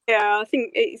it? Yeah, I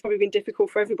think it's probably been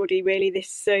difficult for everybody, really,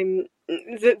 this the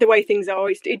way things are.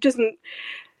 It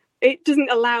doesn't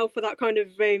allow for that kind of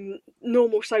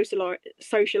normal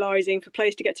socialising, for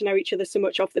players to get to know each other so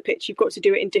much off the pitch. You've got to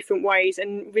do it in different ways,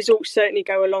 and results certainly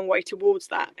go a long way towards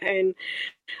that. And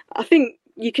I think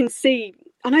you can see,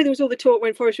 I know there was all the talk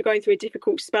when Forest were going through a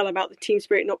difficult spell about the team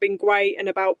spirit not being great, and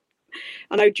about,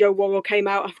 I know Joe Worrell came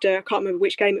out after, I can't remember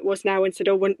which game it was now, and said,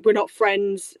 we're not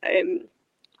friends.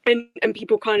 And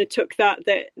people kind of took that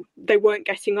they weren't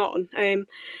getting on.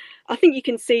 I think you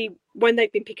can see when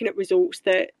they've been picking up results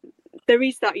that there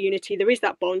is that unity, there is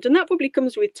that bond, and that probably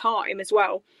comes with time as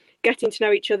well, getting to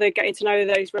know each other, getting to know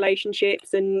those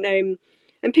relationships, and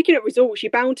And picking up results, you're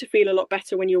bound to feel a lot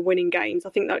better when you're winning games. I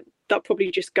think that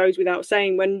probably just goes without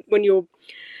saying. When you're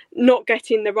not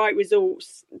getting the right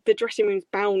results, the dressing room's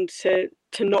bound to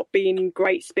not be in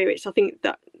great spirits. I think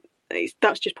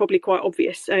that's just probably quite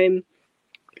obvious.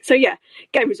 So yeah,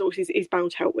 game results is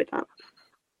bound to help with that.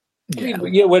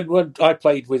 Yeah, when I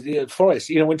played with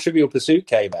Forest, when Trivial Pursuit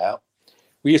came out,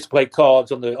 we used to play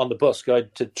cards on the bus going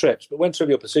to trips. But when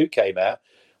Trivial Pursuit came out,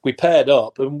 we paired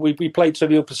up and we played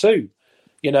Trivial Pursuit,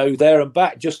 there and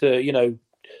back, just to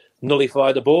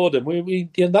nullify the board. And we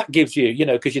that gives you,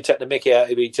 because you take the mickey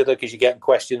out of each other because you're getting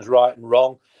questions right and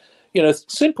wrong.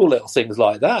 Simple little things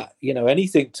like that.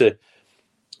 Anything to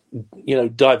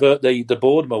divert the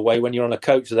boredom away when you're on a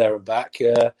coach there and back.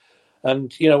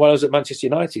 And when I was at Manchester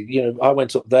United, I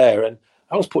went up there and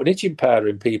I was putting itching powder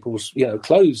in people's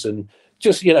clothes and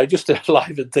just to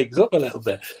liven things up a little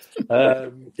bit.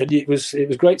 And it was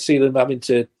great to see them having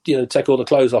to take all the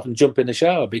clothes off and jump in the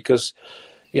shower because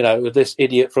this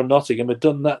idiot from Nottingham had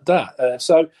done that.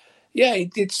 So yeah,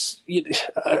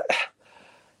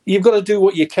 you've got to do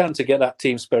what you can to get that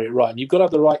team spirit right, and you've got to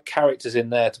have the right characters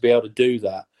in there to be able to do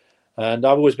that. And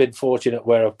I've always been fortunate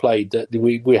where I've played that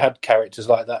we had characters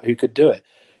like that who could do it.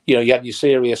 You had your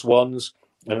serious ones.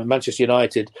 And at Manchester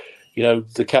United,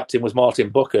 the captain was Martin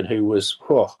Buchan, who was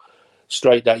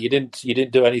straight down. You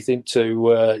didn't do anything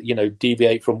to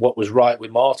deviate from what was right with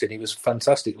Martin. He was a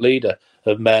fantastic leader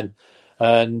of men.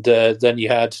 And then you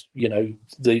had the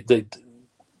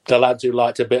lads who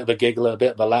liked a bit of a giggle, a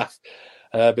bit of a laugh,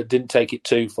 but didn't take it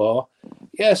too far.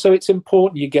 Yeah, so it's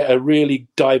important you get a really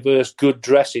diverse, good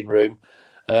dressing room,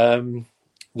 that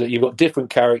you've got different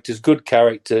characters, good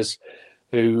characters,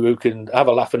 who can have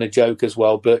a laugh and a joke as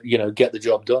well, but, get the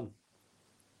job done.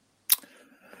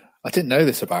 I didn't know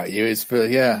this about you.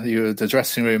 You were the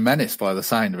dressing room menace by the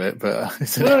sound of it, but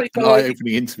it's an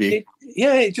eye-opening interview.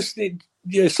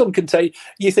 Some can take.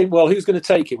 You think, well, who's going to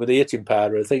take it with the itching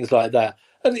powder and things like that?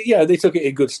 And they took it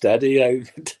in good stead.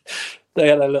 They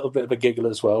had a little bit of a giggle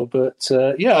as well. But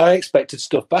I expected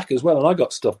stuff back as well, and I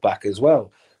got stuff back as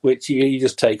well, which you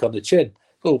just take on the chin.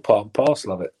 All part and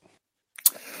parcel of it.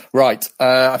 Right.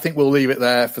 I think we'll leave it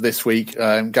there for this week.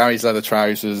 Gary's leather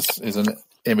trousers is an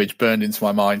image burned into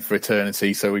my mind for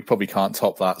eternity, so we probably can't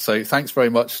top that. So thanks very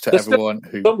much to everyone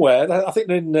who... Somewhere, I think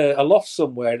they're in a loft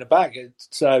somewhere in a bag,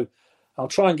 so I'll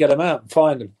try and get them out and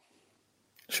find them.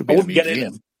 I wouldn't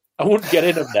get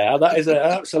in them now. That is an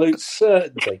absolute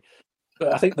certainty.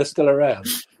 But I think they're still around.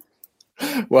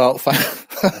 Well,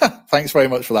 thanks very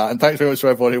much for that. And thanks very much to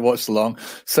everyone who watched along.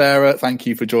 Sarah, thank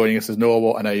you for joining us as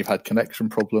normal. I know you've had connection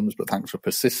problems, but thanks for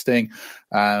persisting.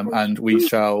 And we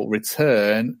shall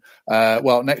return,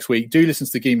 next week. Do listen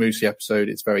to the Guy Moosey episode.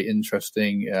 It's very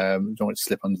interesting. Don't want to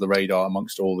slip under the radar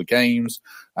amongst all the games.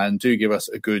 And do give us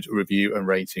a good review and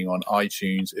rating on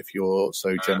iTunes if you're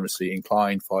so generously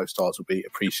inclined. 5 stars will be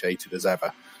appreciated as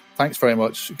ever. Thanks very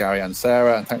much, Gary and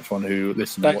Sarah. And thanks to everyone who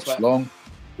listened and watched along.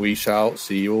 We shall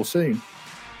see you all soon.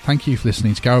 Thank you for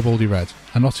listening to Garibaldi Red,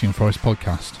 a Nottingham Forest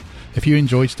podcast. If you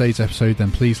enjoyed today's episode,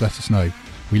 then please let us know.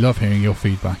 We love hearing your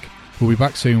feedback. We'll be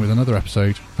back soon with another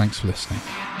episode. Thanks for listening.